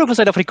 so ek wil ook vir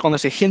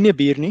Suid-Afrikaners sê geen meer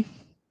bier nie.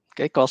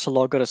 Okay,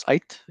 Castle is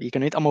uit. Jy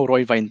kan net almal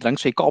rooi wyn drink,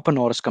 so die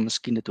Kaapenaars kan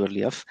miskien dit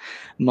oorleef,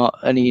 maar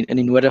in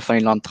die noorde van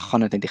die land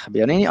gaan dit net nie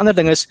gebeur nie. En die ander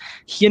ding is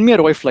geen meer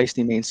rooi vleis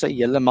nie mense.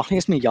 Julle mag nie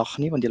eens meer jag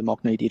nie want julle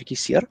maak nou die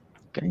diertjies seer.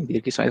 Okay, die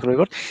diertjies sal uitgeroei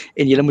word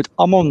en julle moet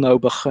almal nou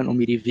begin om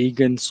hierdie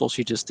vegan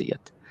sausages te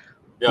eet.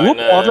 Ja, en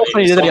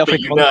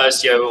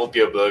is jou op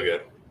jou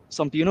burger.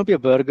 Sampioen op jou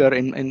burger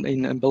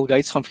en Bill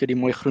Gates gaan vir jou die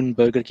mooi groen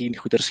burgertjie en die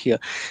goeders gee.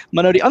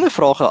 Maar nou die ander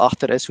vraag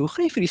agter is, hoe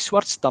gaan jy vir die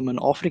swart stam in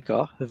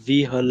Afrika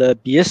wie hulle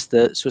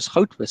beeste soos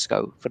goud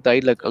beskou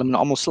verduidelik, hulle moet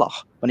almal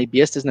slag, want die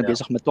beeste is nou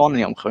besig met methaan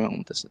in die omgewing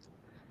om te sit.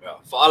 Ja,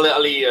 vir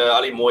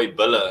al die mooi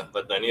bulle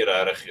wat nou nie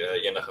regtig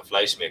enige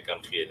vleis meer kan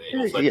gee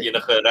nie, of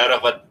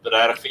wat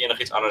regtig vir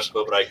enigiets anders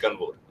gebruik kan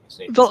word.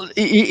 Wel,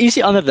 hier is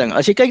die ander ding.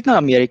 As jy kyk na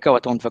Amerika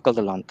wat 'n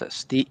ontwikkelde land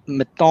is, die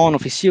methaan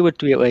of die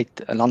CO2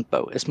 uit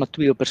landbou is maar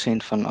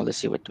 2% van alle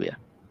CO2.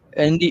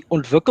 In die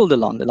ontwikkelde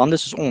lande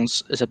soos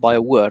ons, is dit baie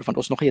hoër want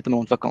ons nog nie heeltemal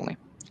ontwikkel nie.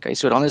 Okay,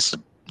 so dan is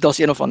daar's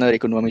een of ander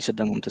ekonomiese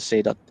ding om te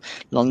sê dat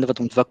lande wat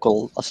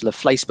ontwikkel as hulle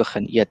vleis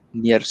begin eet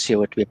meer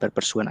CO2 per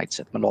persoon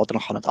uitsit, maar later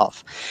dan gaan dit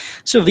af.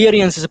 So weer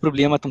eens is 'n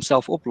probleem wat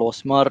homself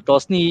oplos, maar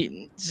daar's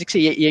nie, soos ek sê,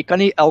 jy kan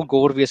nie Al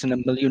Gore wees en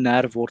 'n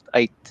miljonair word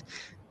uit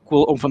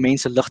om vir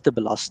mense lig te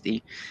belas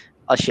nie,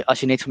 as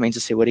jy net vir mense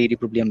sê hoor hierdie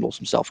probleem los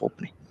homself op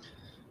nie.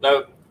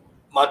 Nou,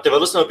 maar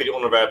terwyl ons nou op hierdie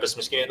onderwerp is,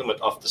 miskien net om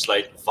dit af te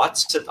sluit, wat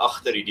sit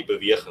agter hierdie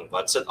beweging?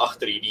 Wat sit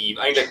agter hierdie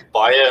eintlik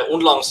baie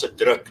onlangse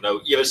druk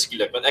nou ewe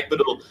skielik? Want ek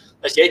bedoel,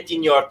 as jy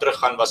 10 jaar terug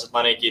gaan, was dit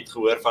maar net jy het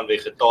gehoor van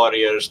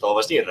vegetariërs, daar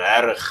was nie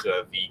regtig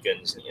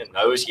vegans nie. En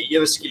nou is jy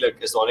ewe skielik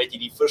is daar net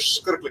hierdie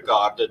verskriklike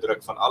harde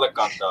druk van alle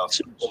kante af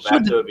om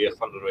weg te beweeg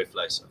van rooi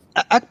vleis af.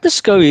 Ek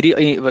beskou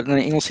hierdie wat in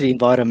Engels die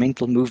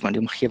environmental movement,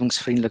 die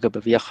omgewingsvriendelike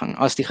beweging,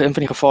 as een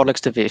van die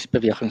gevaarlikste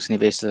bewegings in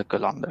die westelike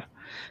lande.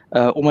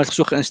 Omdat dit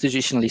so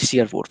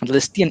geïnstitusionaliseer word, want hulle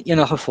is teen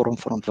enige vorm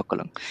van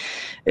ontwikkeling.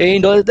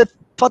 En dit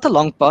vat 'n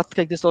lang pad.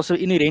 Kyk, dis daar so 'n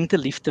inherente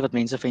liefde wat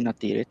mense vir die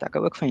natuur het. Ek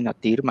hou ook van die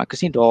natuur, maar ek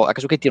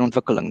is ook nie teen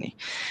ontwikkeling nie.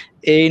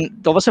 En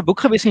daar was 'n boek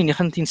gewees in die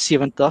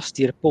 1970s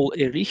deur Paul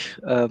Ehrlich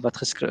wat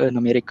geskryf in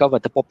Amerika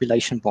wat 'n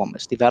population bomb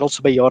is. Die wêreld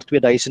sou by jaar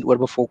 2000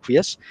 oorbevolk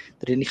wees.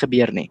 Dit het nie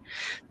gebeur nie.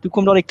 Toe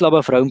kom daar die Club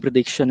of Rome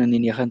prediction in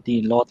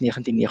die laat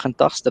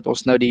 1990s dat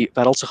ons nou die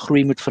wêreld se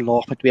groei moet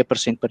verlaag met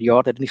 2% per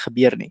jaar. Dit het nie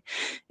gebeur nie.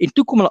 En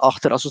toe kom hulle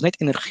agter as ons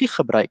net energie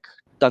gebruik,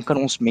 dan kan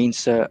ons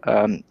mense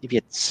jy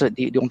weet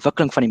die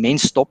ontwikkeling van die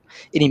mens stop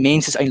en die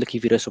mens is eintlik die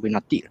virus op die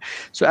natuur.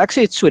 So ek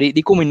sê dit so,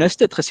 die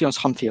kommuniste het gesê ons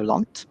gaan vir jou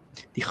land,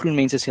 die groen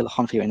mense sê hulle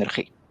gaan vir jou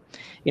energie.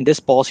 En dis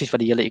basies wat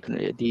die hele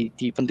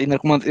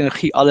want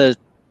energie alle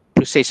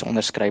prosesse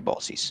onderskryf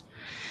basies.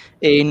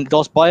 En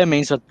daar's baie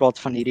mense wat praat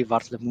van hierdie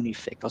Ward-Lemoine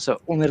effek. Daar's 'n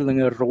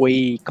onderlinge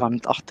rooi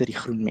kant agter die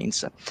groen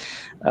mense.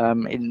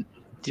 En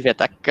jy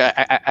weet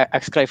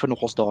ek skryf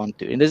nogals daaraan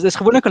toe. En dis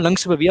gewoonlik 'n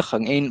linkse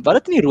beweging en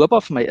wat dit in Europa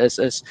vir my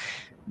is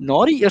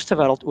na die Eerste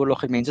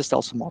Wêreldoorlog het mense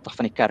stelselmatig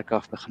van die kerk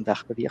af begin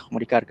wegbeweeg omdat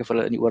die kerke vir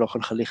hulle in die oorlog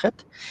gelieg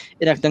het.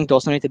 En ek dink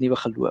daar's nou net 'n nuwe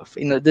geloof.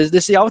 En dis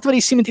dieselfde wat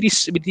jy sien met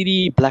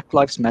hierdie Black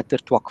Lives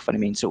Matter twak van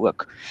die mense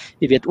ook.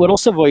 Jy weet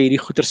oralste waar jy hierdie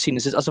goeie sien,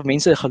 is asof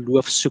mense 'n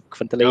geloof soek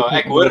want hulle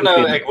ek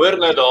hoor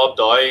nou daar op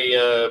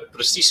daai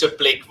presiese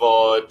plek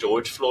waar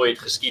George Floyd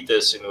geskiet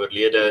is en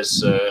oorlede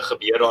is,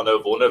 gebeur daar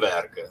nou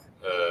wonderwerke,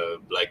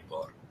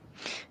 blykbaar.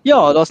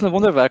 Ja, daar's 'n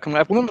wonderwerk,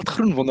 maar ek wonder wat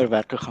groen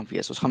wonderwerke gaan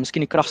wees. Ons gaan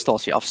miskien die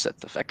kragstasie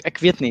afsit of ek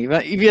weet nie.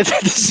 Jy weet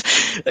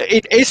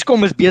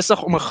Eskom is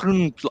besig om 'n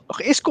groen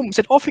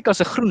Suid-Afrika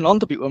se groen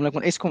land op die oomblik,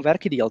 want Eskom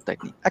werk nie die hele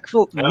tyd nie. Ek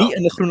wil nie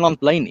in 'n groen land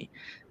bly nie.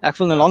 Ek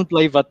wil in 'n land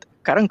bly wat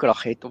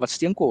kernkrag het of wat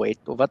steenkool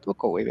het of wat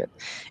ook al, jy weet.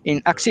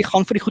 En ek sê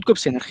gaan vir die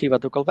goedkoopste energie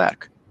wat ook al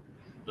werk.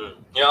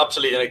 Ja,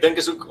 absoluut. En ek dink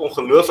is ook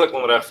ongelooflik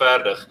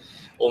onregverdig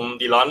om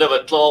die lande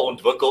wat klaar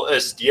ontwikkel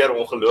is deur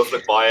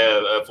ongelooflik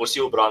baie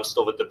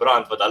fossielbrandstowwe te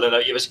brand, wat hulle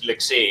nou ewe skielik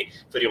sê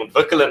vir die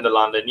ontwikkelende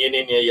lande,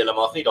 nee, julle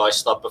mag nie daai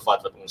stap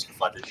bevat wat ons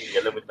gevat het nie.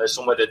 Julle moet nou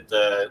sommer dit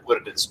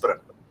oor dit spring.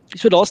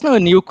 So daar's nou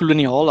 'n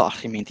neokoloniale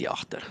argument hier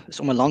agter. Dis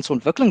om 'n land se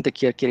ontwikkeling te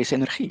keer sy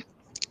energie.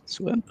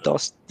 So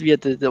daar's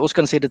ons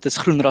kan sê dit is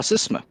groen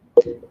rasisme.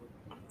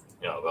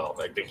 Ja, wel,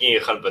 ek dink nie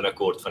jy gaan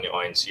binnekort van die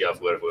ANC af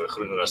hoor oor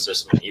groen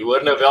rasisme. Jy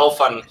hoor nou wel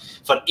van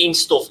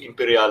enstof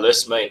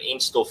imperialisme en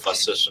enstof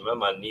fasisme,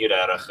 maar nie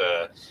regtig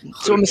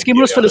So miskien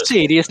moet ons vir hulle sê,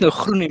 hierdie is nou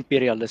groen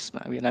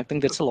imperialisme. Ek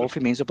dink dit sal half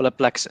die mense op hulle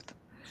plek sit.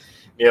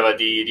 Nee, wat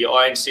die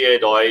ANC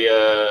het daai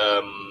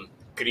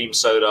cream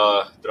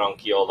soda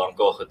drankie al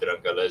lankal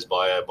gedrink. Hulle is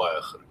baie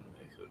groen.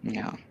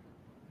 Ja.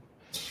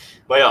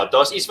 Maar ja,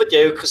 daar's iets wat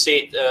jy ook gesê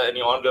het in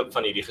die aanloop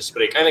van hierdie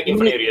gesprek. Eintlik een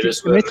van die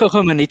redes Net gou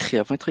 'n minuut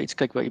gee, net gou iets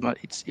kyk waar iemand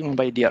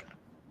by die deur.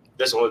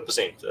 Dis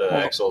 100%.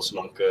 Ek sal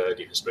solank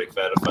die gesprek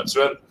verder vat.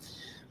 So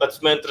wat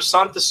vir my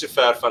interessant is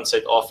sover van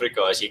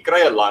Suid-Afrika is jy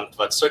kry 'n land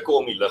wat sukkel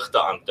om die ligte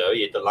aan te hou.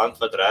 Jy het 'n land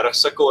wat regtig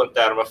sukkel in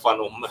terme van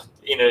om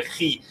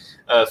energie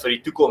vir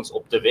die toekoms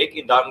op te wek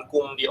en dan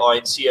kom die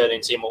ANC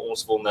en sê maar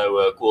ons wil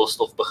nou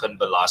koolstof begin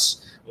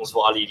belas. Ons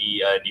wil al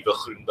hierdie nuwe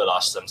groen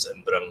belastings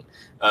inbring.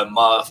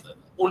 Maar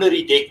onder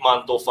die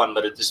dekmantel van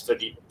dat dit is vir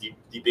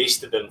die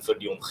beste ding vir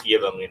die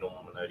omgewing en om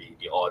nou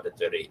die aarde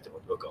te red en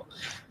wat ook al.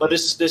 Maar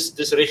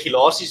dis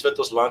regulasies wat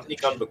ons land nie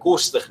kan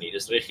bekostig nie.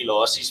 Dis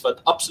regulasies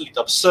wat absoluut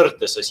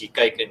absurd is as jy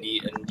kyk in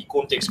die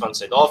konteks van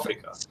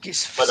Suid-Afrika.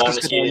 Maar dan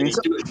as jy in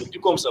die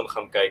toekoms in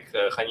gaan kyk,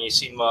 gaan jy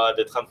sien maar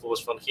dit gaan vir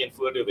ons van geen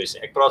voordeel wees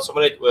nie. Ek praat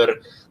sommer net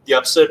oor die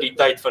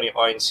absurditeit van die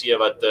ANC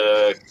wat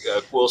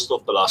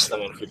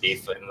koolstofbelasting en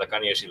gedef en hulle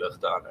kan nie eers die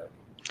ligte aanhou.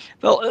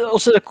 Wel,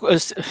 ons het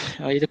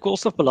 'n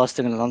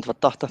koolstofbelasting in 'n land wat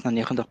 80 na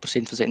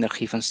 90% van sy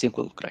energie van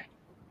steenkool kry.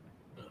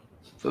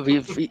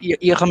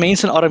 Jy gaan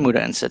mense in armoede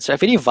insit. So ek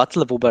weet nie wat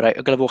hulle wil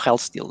bereik, hulle wil geld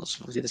steel,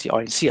 dit is die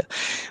ANC.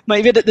 Maar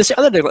jy weet, dis die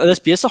ander ding, hulle is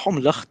besig om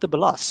lug te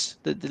belas.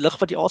 Die lug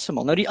wat jy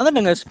asemhaal. Nou die ander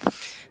ding is,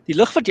 die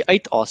lug wat jy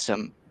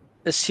uitasem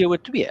is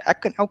CO2.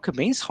 Ek kan elke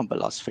mens gaan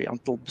belas vir die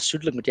aantal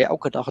besoedeling wat jy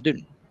elke dag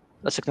doen.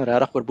 As ek nou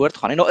regtig oorboord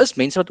gaan. En daar is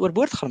mense wat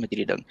oorboord gaan met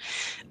hierdie ding.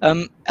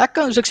 Ek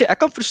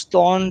kan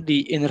verstaan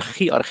die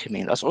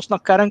energie-argument. As ons na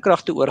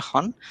kernkrag toe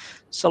oorgaan,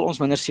 sal ons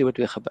minder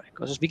CO2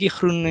 gebruik. As ons bietjie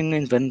groen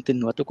en wind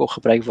en wat ook al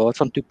gebruik wat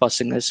van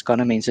toepassing is,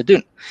 kan mense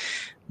doen.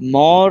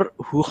 Maar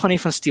hoe gaan jy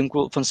van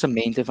steenkool, van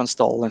sement en van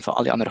staal en van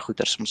al die ander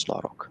goeders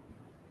ontslaa raak?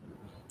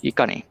 Jy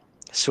kan nie.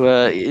 So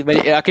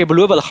ek het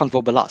beloof hulle gaan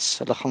wil belas.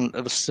 Hulle gaan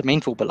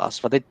sement wil belas.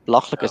 Wat dit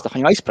belaglik is, dan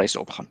gaan jou huispryse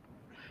opgaan.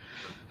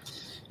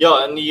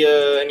 Ja, in die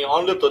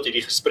aanloop tot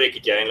hierdie gesprek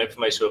het jy eintlik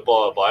vir my so 'n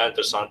paar baie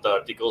interessante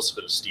artikels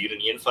gestuur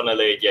en een van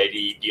hulle het jy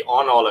die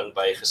aanhaling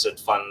bygesit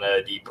van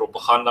die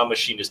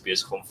propagandamasjien is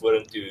besig om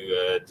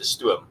vorentoe te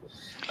stoom.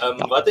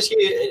 Wat is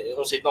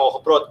ons het nou al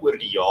gepraat oor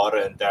die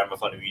jare in terme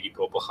van hoe hierdie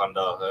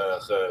propaganda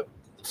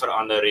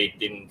verander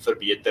het en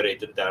verbeter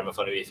het in terme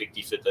van hoe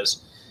effektief dit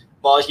is.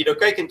 Maar as jy nou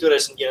kyk in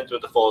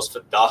 2021 waar ons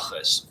vandag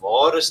is,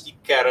 waar is die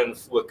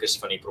kernfokus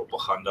van die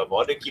propaganda?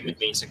 Waar dink jy met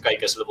mense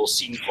kyk as hulle wil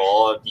sien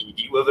waar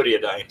die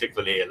owerhede eintlik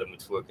wil hê hulle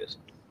moet fokus?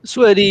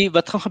 So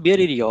wat gaan gebeur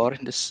hierdie jaar,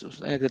 en dis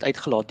ek het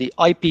uitgelaat, die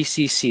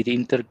IPCC,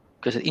 die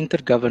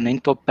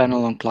Intergovernmental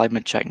Panel on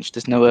Climate Change.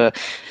 Dis nou 'n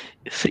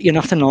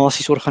Verenigde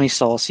Nasies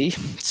organisasie,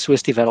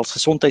 soos die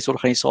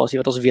Wêreldgesondheidsorganisasie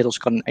wat ons weet ons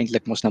kan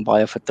eintlik mos nou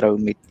baie vertrou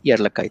met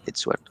eerlikheid dit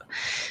soort.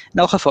 In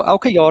elk geval,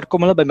 elke jaar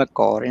kom hulle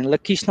bymekaar en hulle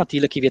kies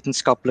natuurlik die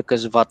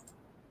wetenskaplikes wat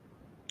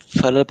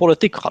vir hulle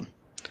politiek gaan.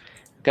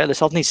 Okay, hulle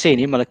sal dit nie sê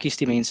nie, maar hulle kies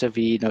die mense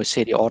wie nou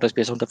sê die aarde is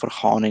besig om te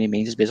vergaan en die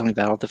mense is besig om die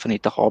wêreld te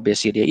vernietig, A, B,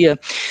 C, D, E.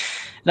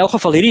 In elk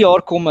geval, hierdie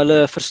jaar kom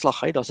hulle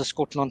verslag uit, daar's 'n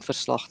Skotland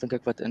verslag, dink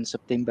ek, wat in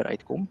September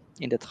uitkom,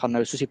 en dit gaan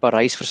nou soos die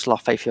Parys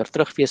verslag 5 jaar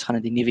terug wees, gaan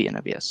dit die nuwe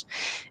ene wees.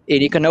 En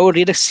jy kan nou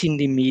alreeds sien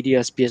die media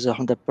is besig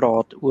om te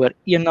praat oor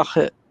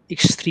enige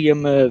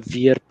ekstreme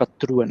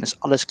weerpatroon, is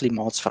alles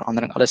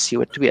klimaatsverandering, alles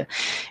CO2.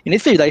 En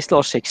net vir die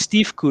luisteraars sê ek,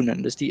 Steve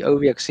Koonin, dis die ou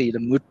wie ek sê, jy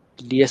moet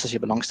lees as jy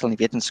belangstel in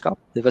die wetenskap.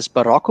 Dit was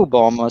Barack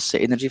Obama se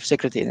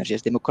Secretary Energy,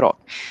 is demokraat.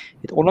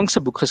 Het onlangs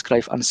 'n boek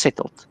geskryf,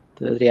 Unsettled,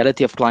 The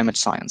Reality of Climate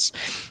Science,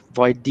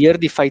 waar hy deur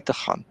die feite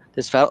gaan.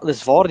 Dis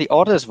waar die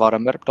aarde is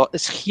warmer, daar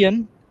is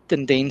geen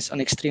tendens aan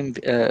ekstreem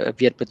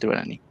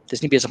weerpatrone nie.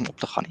 Dis nie besig om op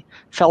te gaan nie.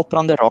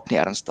 Veldbrande raak nie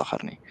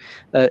ernstiger nie.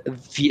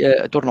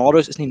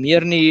 Tornado's is nie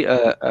meer nie,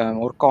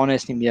 orkane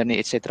is nie meer nie,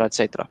 et cetera.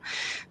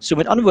 So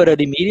met ander woorde,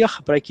 die media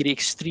gebruik hierdie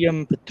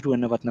ekstreem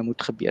patrone wat nou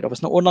moet gebeur. Daar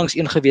was nou onlangs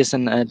een gewees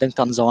in dink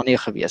Tanzanië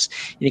gewees.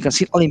 En jy kan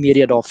sien al die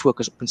media daar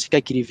fokus op en sê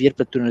kyk hierdie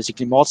weerpatrone, is die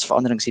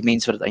klimaatsveranderings, die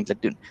mense wat dit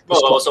eintlik doen.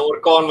 Wel, daar was 'n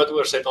orkaan wat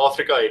oor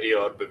Suid-Afrika hierdie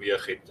jaar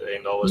beweeg het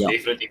en daar was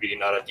definitief die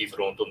narratief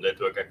rondom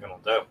dit ook, ek kan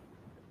onthou.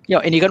 Ja,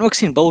 en jy kan ook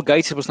sien, Bill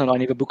Gates het ons nou daai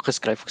nuwe boek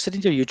geskryf. Ek sit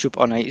net op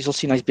YouTube aan, jy sal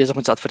sien hy's besig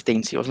met sy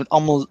advertensie. Ons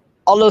moet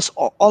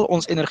al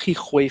ons energie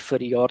gooi vir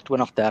die jaar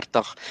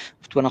 2030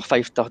 of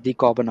 2050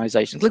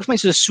 decarbonisation. Dit klink vir my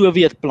soos 'n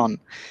Sowjetplan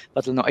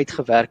wat hulle nou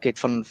uitgewerk het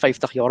van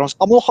 50 jaar. Ons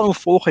almal gaan hom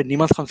volg en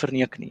niemand gaan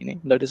verneek nie.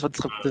 Nou dis wat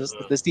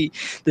dis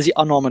die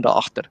aanname daar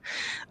agter.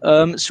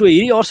 So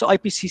hierdie jaar se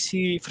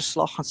IPCC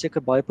verslag gaan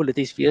seker baie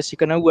polities wees. Jy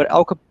kan nou hoor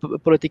elke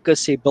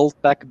politikus sê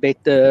Build Back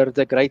Better,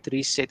 The Great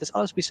Reset. Dis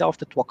alles op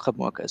dieselfde twak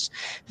gemaak is.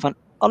 Van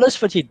alles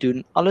wat jy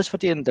doen, alles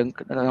wat jy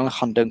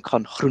gaan dink,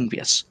 gaan groen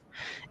wees.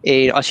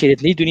 En as jy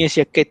dit nie doen nie, is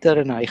jy 'n ketter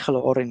en 'n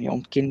hygelaar en jy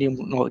ontken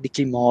die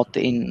klimaat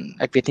en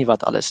ek weet nie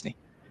wat alles nie.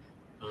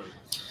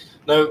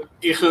 Nou,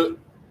 Igo,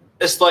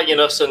 is daar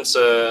enigstens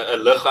 'n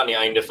lig aan die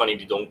einde van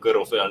die donker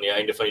of aan die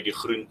einde van die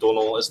groen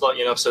tonnel? Is daar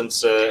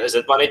enigstens is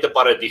dit maar net 'n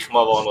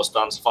paradigma waaraan ons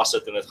tans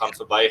vassit en dit gaan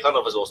verbygaan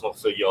of is ons nog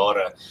vir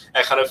jare?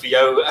 Ek gaan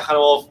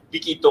nou al 'n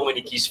bietjie tong in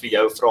die kies vir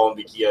jou vra om 'n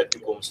bietjie 'n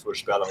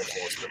toekomsvoorspelling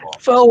vir ons te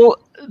maak. Wel,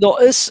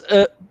 daar is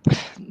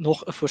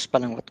nog 'n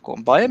voorspelling wat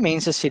kom. Baie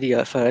mense sê die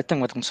verhitting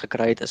wat ons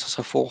gekry het is as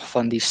gevolg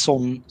van die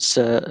son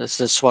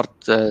se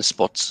swart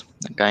spots.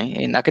 Okay?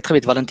 En ek het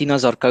geweet Valentina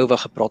Zarkova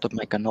gepraat op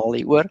my kanaal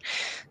hieroor.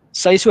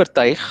 Sy is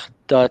oortuig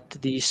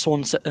dat die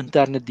son se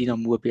interne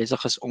dinamo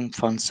besig is om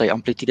van sy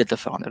amplitude te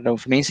verander. Nou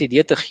vir mense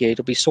idee te gee, het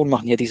op die son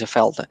magnetiese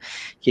velde.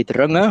 Jy het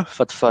ringe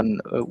wat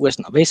van oos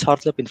na wes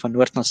hardloop en van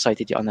noord na suid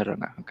het jy ander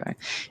ringe, okay.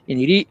 En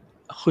hierdie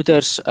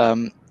goeders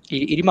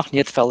hierdie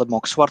magneetvelde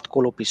maak swart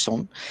kol op die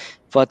son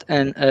wat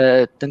in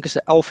dink is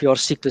 'n 11 jaar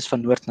siklus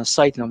van noord na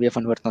suid en dan weer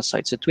van noord na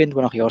suid. So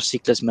 22 jaar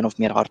siklus min of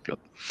meer hardloop.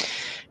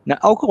 Nou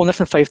elke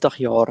 150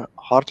 jaar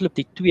hardloop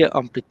die twee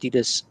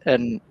amplitudes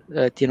in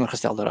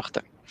teenoorgestelde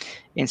rigting.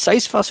 En sy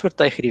is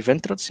vasoortuig hierdie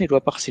winter wat ons in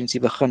Europa gesien het,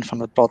 die begin van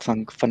wat praat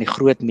van die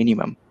groot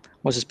minimum.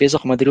 Ons is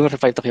besig om 'n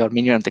 350 jaar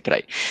minimum te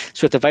kry.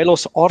 So terwyl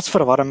ons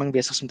aardsverwarming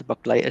besig is om te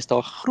baklei, is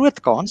daar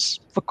groot kans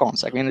vir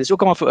kans. Ek meen dit is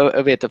ook almal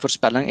 'n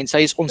voorspelling en sy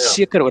is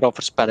onseker oor haar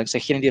voorspelling. Sy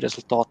gee nie die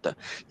resultate.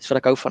 Dis wat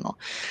ek hou van haar.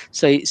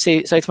 Sy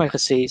het vir my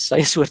gesê sy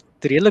is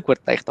redelik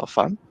oortuig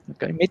daarvan,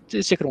 okay, met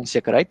sekere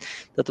onsekerheid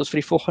dat ons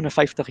vir die volgende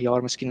 50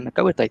 jaar miskien in 'n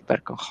koue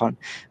tydperk kan gaan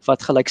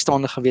wat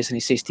gelykstaande gewees in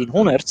die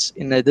 1600s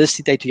en dis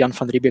die tyd toe Jan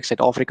van Riebeeck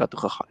Suid-Afrika toe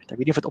gegaan het. Ek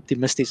weet nie of dit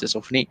optimisties is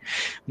of nie,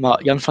 maar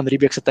Jan van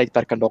Riebeeck se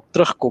tydperk kan dalk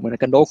terugkom en dit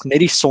kan dalk net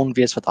die son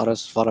wees wat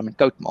alles warm en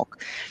koud maak.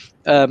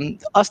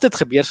 As dit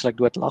gebeur sal ek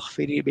doodlag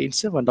vir die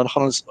mense want dan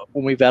gaan ons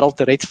om die wêreld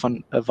te red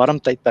van 'n warm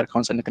tydperk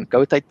gaan ons eintlik in 'n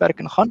koue tydperk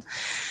ingaan.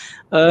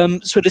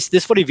 So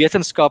dis vir die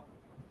wetenskap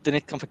dit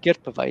net kan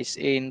verkeerd bewys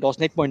en daar's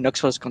net mooi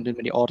niks wat ons kan doen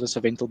met die aarde se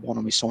wentelbaan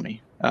om die son nie.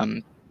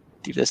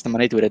 Dit is nou maar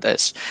net hoe dit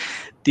is.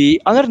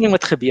 Die ander ding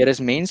wat gebeur is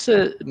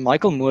mense,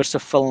 Michael Moore se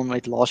film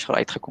het laas jaar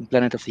uitgekom,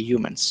 Planet of the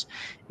Humans,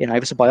 en hy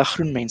was 'n baie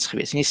groen mens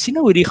geweest. En jy sien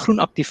nou hoe die groen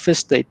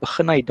aktiviste het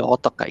begin na die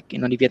data kyk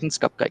en na die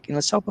wetenskap kyk en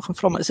hulle self begin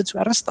vra, maar is dit so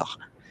ernstig?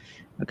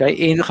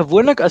 Okay, en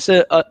gewoonlik as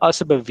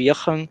 'n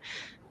beweging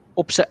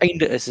op sy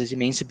einde is die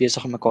mense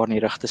besig om mekaar in die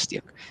rug te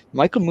steek.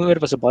 Michael Moore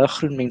was 'n baie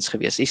groen mens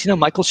geweest. Jy sien nou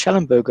Michael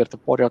Schellenberger het 'n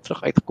paar jaar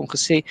terug uitgekom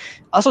gesê,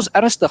 as ons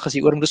ernstig is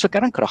hieroor, moet ons vir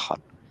kernkrag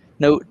gaan.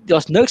 Nou,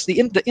 daar's niks, die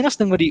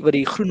enigste ding wat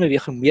die groen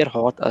beweging meer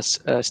haat as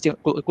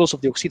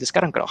koolstofdioksied is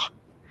kernkrag.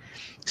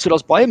 So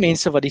daar's baie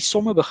mense wat die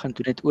somme begin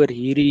doen het oor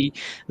hierdie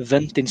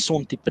wind en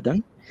son tipe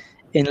ding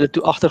en hulle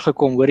toe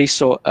agtergekom, hoor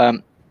hierso,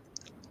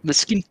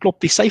 miskien klop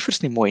die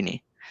syfers nie mooi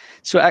nie.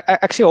 So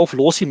ek sê half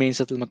los die mense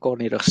dat hulle mekaar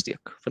in die rug steek,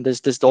 want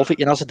dis dalk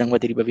die enigste ding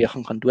wat hierdie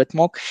beweging gaan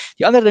doodmaak.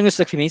 Die ander ding is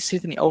dat ek vir mense sê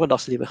in die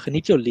alledagse lewe,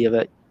 geniet jou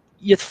lewe,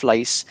 eet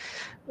vleis,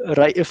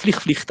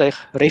 vlieg vliegtuig,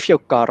 ref jou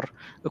kar,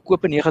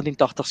 koop 'n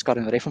 1980s kar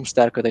en ref hom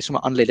sterk dat hy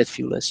sommer unleaded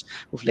fuel is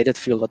of leaded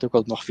fuel wat ook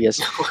al nog wees.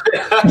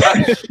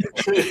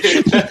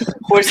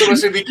 Gooi sommer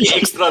so 'n bietjie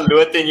ekstra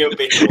lood in jou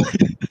petrol.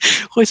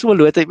 Gooi sommer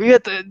lood. Jy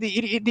weet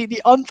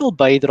die aantal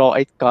bydra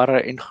uit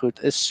karre en goed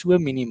is so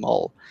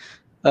minimaal.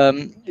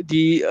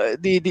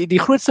 Die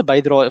grootste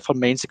bydrae van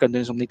mense kan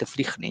doen is om nie te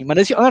vlieg nie. Maar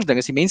dis die ander ding,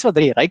 is die mense wat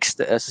die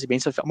rykste is die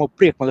mense wat vir almal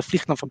preek, maar hulle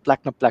vlieg dan van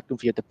plek na plek om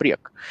vir jou te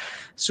preek.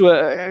 So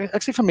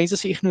ek sê vir mense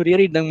as jy ignoreer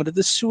die ding, maar dit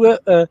is so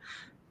 'n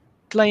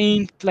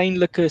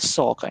kleinlike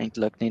saak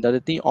eintlik nie, dat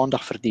dit nie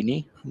aandag verdien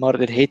nie, maar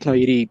dit het nou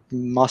hierdie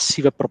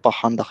massiewe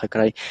propaganda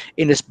gekry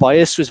en dis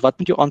baie soos wat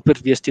moet jou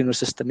antwoord wees teenoor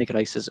systemic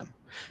racism?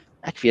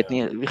 Ek weet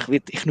nie, ek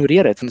weet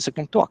ignoreer dit want dit is 'n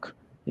klomp twak,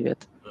 jy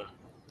weet.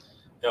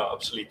 Ja,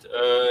 absoluut.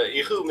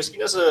 Igo,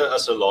 miskien as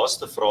 'n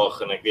laaste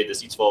vraag en ek weet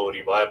dis iets waaroor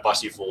jy baie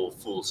passievol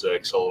voel, so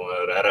ek sal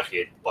regtig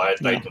hê baie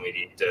tyd om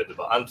hierdie te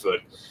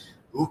beantwoord.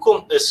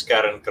 Hoekom is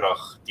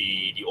kernkrag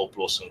die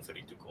oplossing vir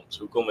die toekoms?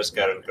 Hoekom is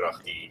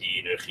kernkrag die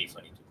energie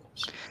van die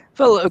toekoms?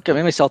 Wel, okay,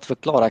 met myself te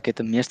verklaar, ek het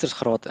 'n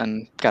meestersgraad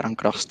in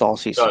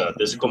kernkragstasies. Ja,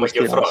 dis kom ek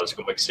jou vra, dis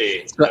kom ek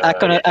sê. So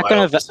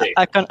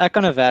ek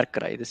kan 'n werk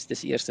kry. Dis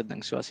die eerste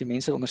ding. So as die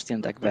mense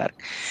ondersteun dat ek werk.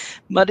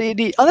 Maar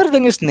die ander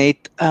ding is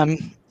net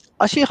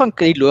as jy gaan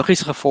kyk, die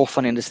logiese gevolg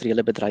van 'n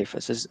industriële bedryf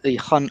is jy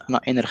gaan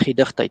na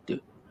energiedigtheid toe.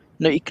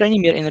 Nou, jy kry nie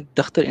meer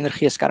digter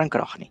energie as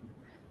kernkrag nie.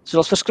 So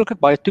daar's verskriklik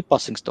baie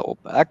toepassings daarop.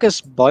 Ek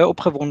is baie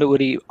opgewonde oor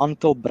die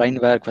aantal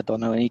breinwerk wat daar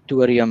nou in die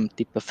thorium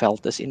tipe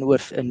veld is en oor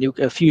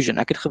 'n fusion.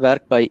 Ek het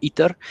gewerk by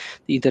ITER,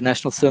 die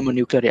International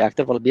Thermonuclear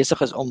Reactor, wat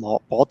besig is om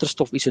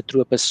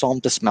waterstofisotrope saam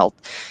te smelt,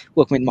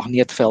 ook met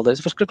magneetvelde. Dit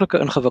is 'n verskriklike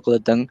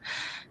ingewikkelde ding.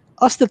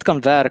 As dit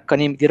kan werk, kan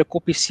jy deur 'n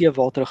koppie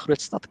seewater 'n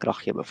groot stad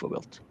krag gee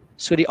byvoorbeeld.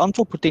 So die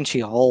aantal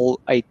potensiaal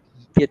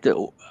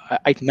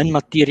uit min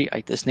materie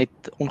uit is net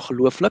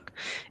ongelooflik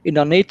en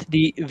dan net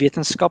die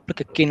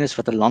wetenskaplike kennis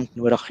wat 'n land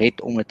nodig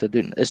het om dit te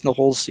doen is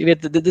nogals, jy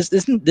weet,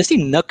 dis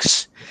nie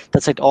niks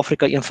dat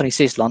Suid-Afrika een van die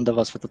 6 lande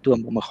was wat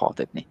atoombomme gehad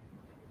het nie.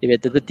 Jy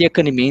weet, dit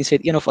beteken die mense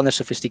het een of ander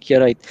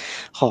sofistikeerdheid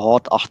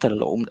gehad agter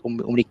hulle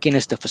om die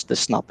kennis te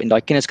snap en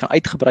daai kennis kan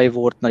uitgebrei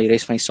word na die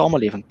res van die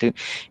samelewing toe.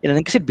 En dan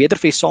dink ek is dit beter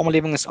vir die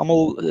samelewing as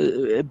almal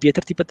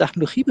beter tipe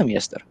tegnologie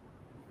bemeester.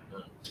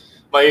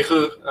 Maar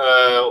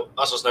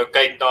as ons nou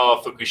kyk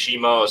na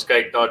Fukushima, ons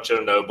kyk na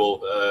Chernobyl,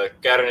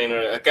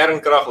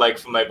 kernkrag lyk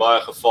vir my baie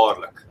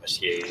gevaarlik as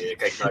jy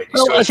kyk na die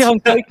Wel, as jy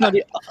gaan kyk na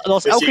die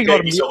daar's elke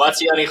jaar so wat is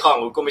hier aan die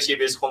gang? Hoekom is jy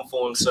besig om vir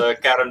ons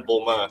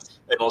kernbomme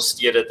in ons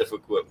stede te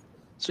verkoop?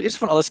 So eers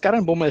van alles,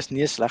 kernbomme is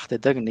nie 'n slegte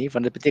ding nie,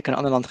 want dit beteken 'n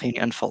ander land gaan jy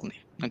nie inval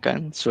nie.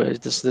 Okay? So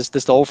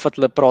dis half wat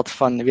hulle praat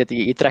van,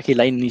 jy trek die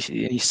lyn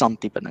in die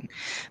sand tipe ding.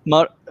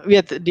 Maar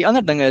die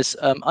ander ding is,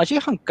 as jy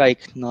gaan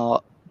kyk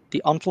na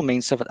die aantal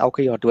mense wat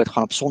elke jaar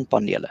doodgaan op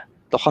sonpanele.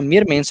 Daar gaan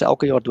meer mense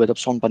elke jaar dood op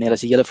sonpanele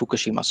as die hele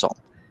Fukushima saam.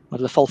 Maar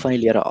hulle val van die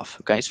lere af.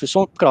 Okay? So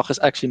sonkrag is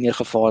actually meer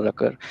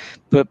gevaarliker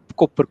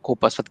kop per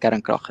kop as wat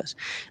kernkrag is.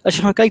 As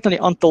jy gaan kyk na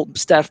die aantal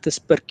sterftes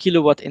per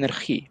kilowatt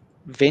energie,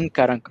 wen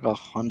kernkrag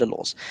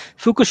handeloos.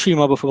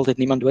 Fukushima byvoorbeeld het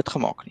niemand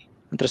doodgemaak nie.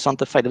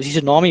 Interessante feit. Dit was die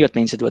tsunami wat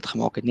mense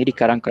doodgemaak het, nie die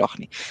kernkrag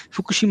nie.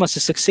 Fukushima is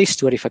 'n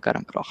suksesstorie vir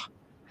kernkrag.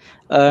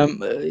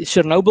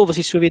 Chernobyl was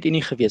die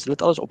Sowjetunie gewees. Hulle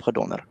het alles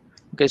opgedonder.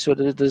 Okay, so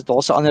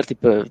daar's 'n ander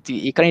tipe,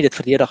 jy kan nie dit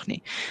verdedig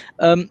nie.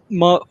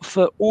 Maar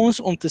vir ons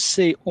om te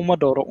sê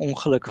omdat daar 'n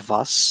ongeluk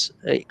was,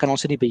 kan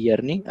ons dit nie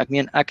beheer nie. Ek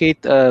meen, ek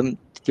het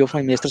deel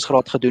van my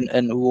meestersgraad gedoen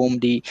in hoe om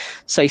die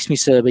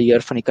seismiese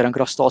beheer van die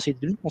kernkragstasie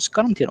te doen. Ons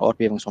kan hom teen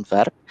aardbewings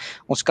ontwerp.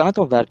 Ons kan dit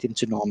ontwerp teen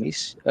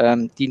tsunamies.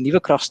 Die nuwe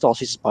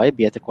kragstasies is baie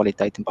beter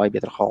kwaliteit en baie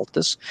beter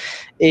gehaltes.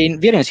 En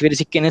weer eens, jy weet,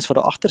 dis die kennis wat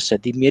daar agter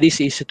sit, die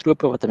mediese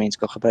isotope wat 'n mens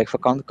kan gebruik vir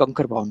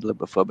kankerbehandeling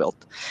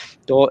byvoorbeeld.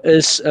 Daar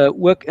is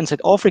ook in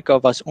Suid-Afrika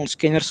was ons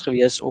kenners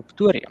gewees op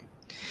thorium.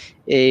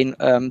 En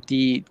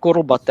die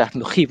korrelbad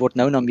tegnologie word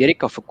nou in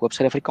Amerika verkoop,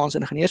 Suid-Afrikaanse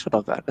ingenieurs wat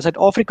daar werk. As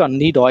Suid-Afrika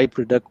nie daai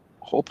produk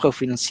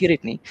opgefinansier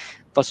het nie,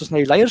 was ons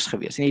nou die leiers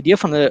gewees. En die idee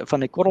van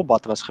die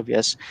korrelbad was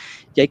gewees,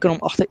 jy kan hom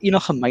agter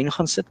enige myn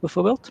gaan sit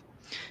byvoorbeeld.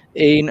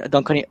 En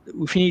dan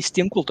hoef jy nie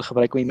steenkool te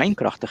gebruik om die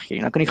mynkrag te gee.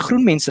 Dan kan die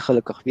groen mense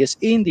gelukkig wees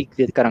en die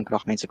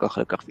kernkragmense kan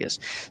gelukkig wees.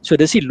 So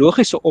dis die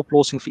logiese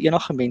oplossing vir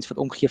enige mens wat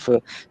omgee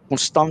vir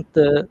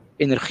konstante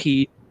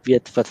energie,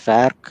 wat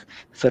werk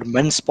vir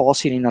min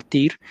spasie in die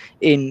natuur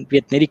en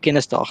net die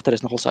kennis daar agter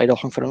is nogal 'n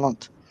uitdaging vir 'n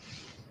land.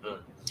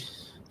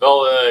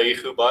 Wel,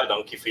 Hugo, baie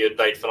dankie vir jou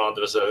tyd vanaand.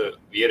 Dit was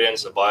weer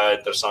eens 'n baie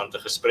interessante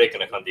gesprek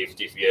en ek gaan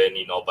definitief weer in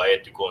die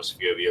nabye toekoms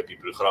vir jou weer op die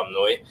program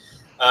nooi.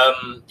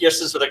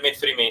 Eerstens wil ek net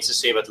vir die mense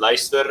sê wat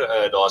luister,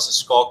 daar's 'n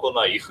skakel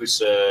na Hugo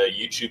se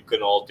YouTube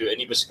kanaal toe in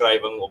die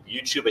beskrywing op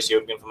YouTube. As jy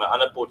op een van my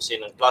ander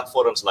podsending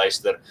platforms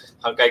luister,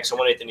 gaan kyk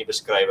sommer net in die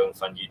beskrywing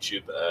van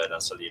YouTube,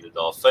 dan sal jy dit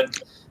daar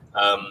vind.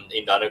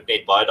 En dan ook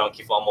net baie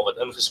dankie vir almal wat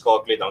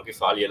ingeskakel het. Dankie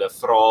vir al julle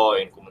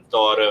vrae en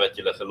kommentare wat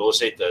julle gelos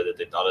het. Dit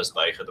het alles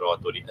bygedra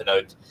tot die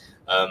inhoud.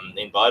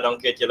 En baie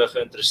dankie dat julle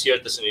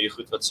geïnteresseerd is in hierdie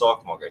goed wat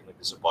saak maak. Ek dink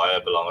dit is 'n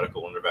baie belangrike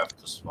onderwerp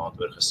wat ons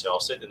oor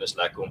gesels het en dit is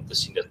lekker om te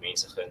sien dat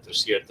mense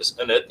geïnteresseerd is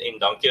in dit en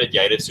dankie dat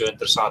jy dit so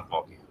interessant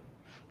maak.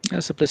 Ja,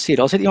 dis 'n plesier.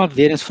 Daar's net iemand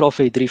weer eens vra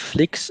vir die 3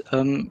 flieks.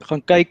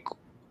 Gaan kyk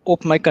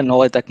op my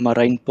kanaal het ek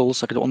Marijn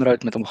Puls, ek het 'n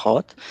onderhoud met hom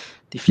gehad.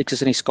 Die flieks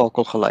is in die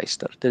skakel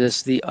geluister. Dit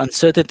is The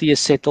Uncertainty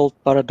is Settled,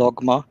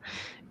 Paradogma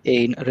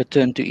en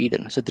Return to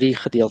Eden. Dis 'n 3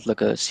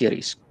 gedeeltelike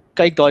series.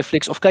 Kyk daai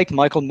flieks of kyk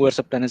Michael Moore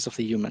se Planets of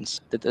the Humans.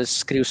 Dit is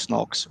skreeu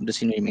snaaks om te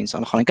sien hoe die mense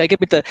aangaan. En kyk ek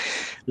met 'n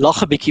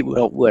lag 'n bietjie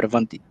oor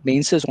want die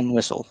mense is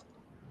onnoosel.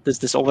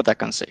 Dis al wat ek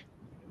kan sê.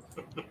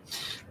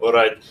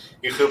 Alright,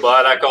 Hugo,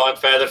 baie lekker aand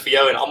verder vir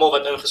jou en almal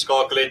wat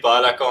ingeskakel het,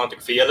 baie lekker aand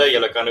ook vir julle.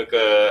 Julle kan ook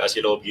as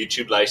julle op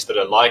YouTube luister,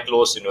 'n like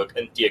los en ook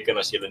inteken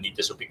as julle nuut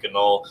is op die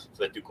kanaal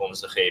vir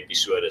toekomstige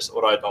episodes.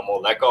 Alright,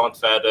 almal lekker aand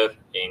verder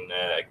en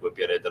ek hoop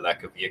julle het 'n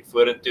lekker week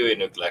vorentoe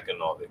en ook lekker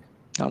naweek.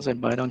 Ja,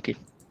 baie dankie.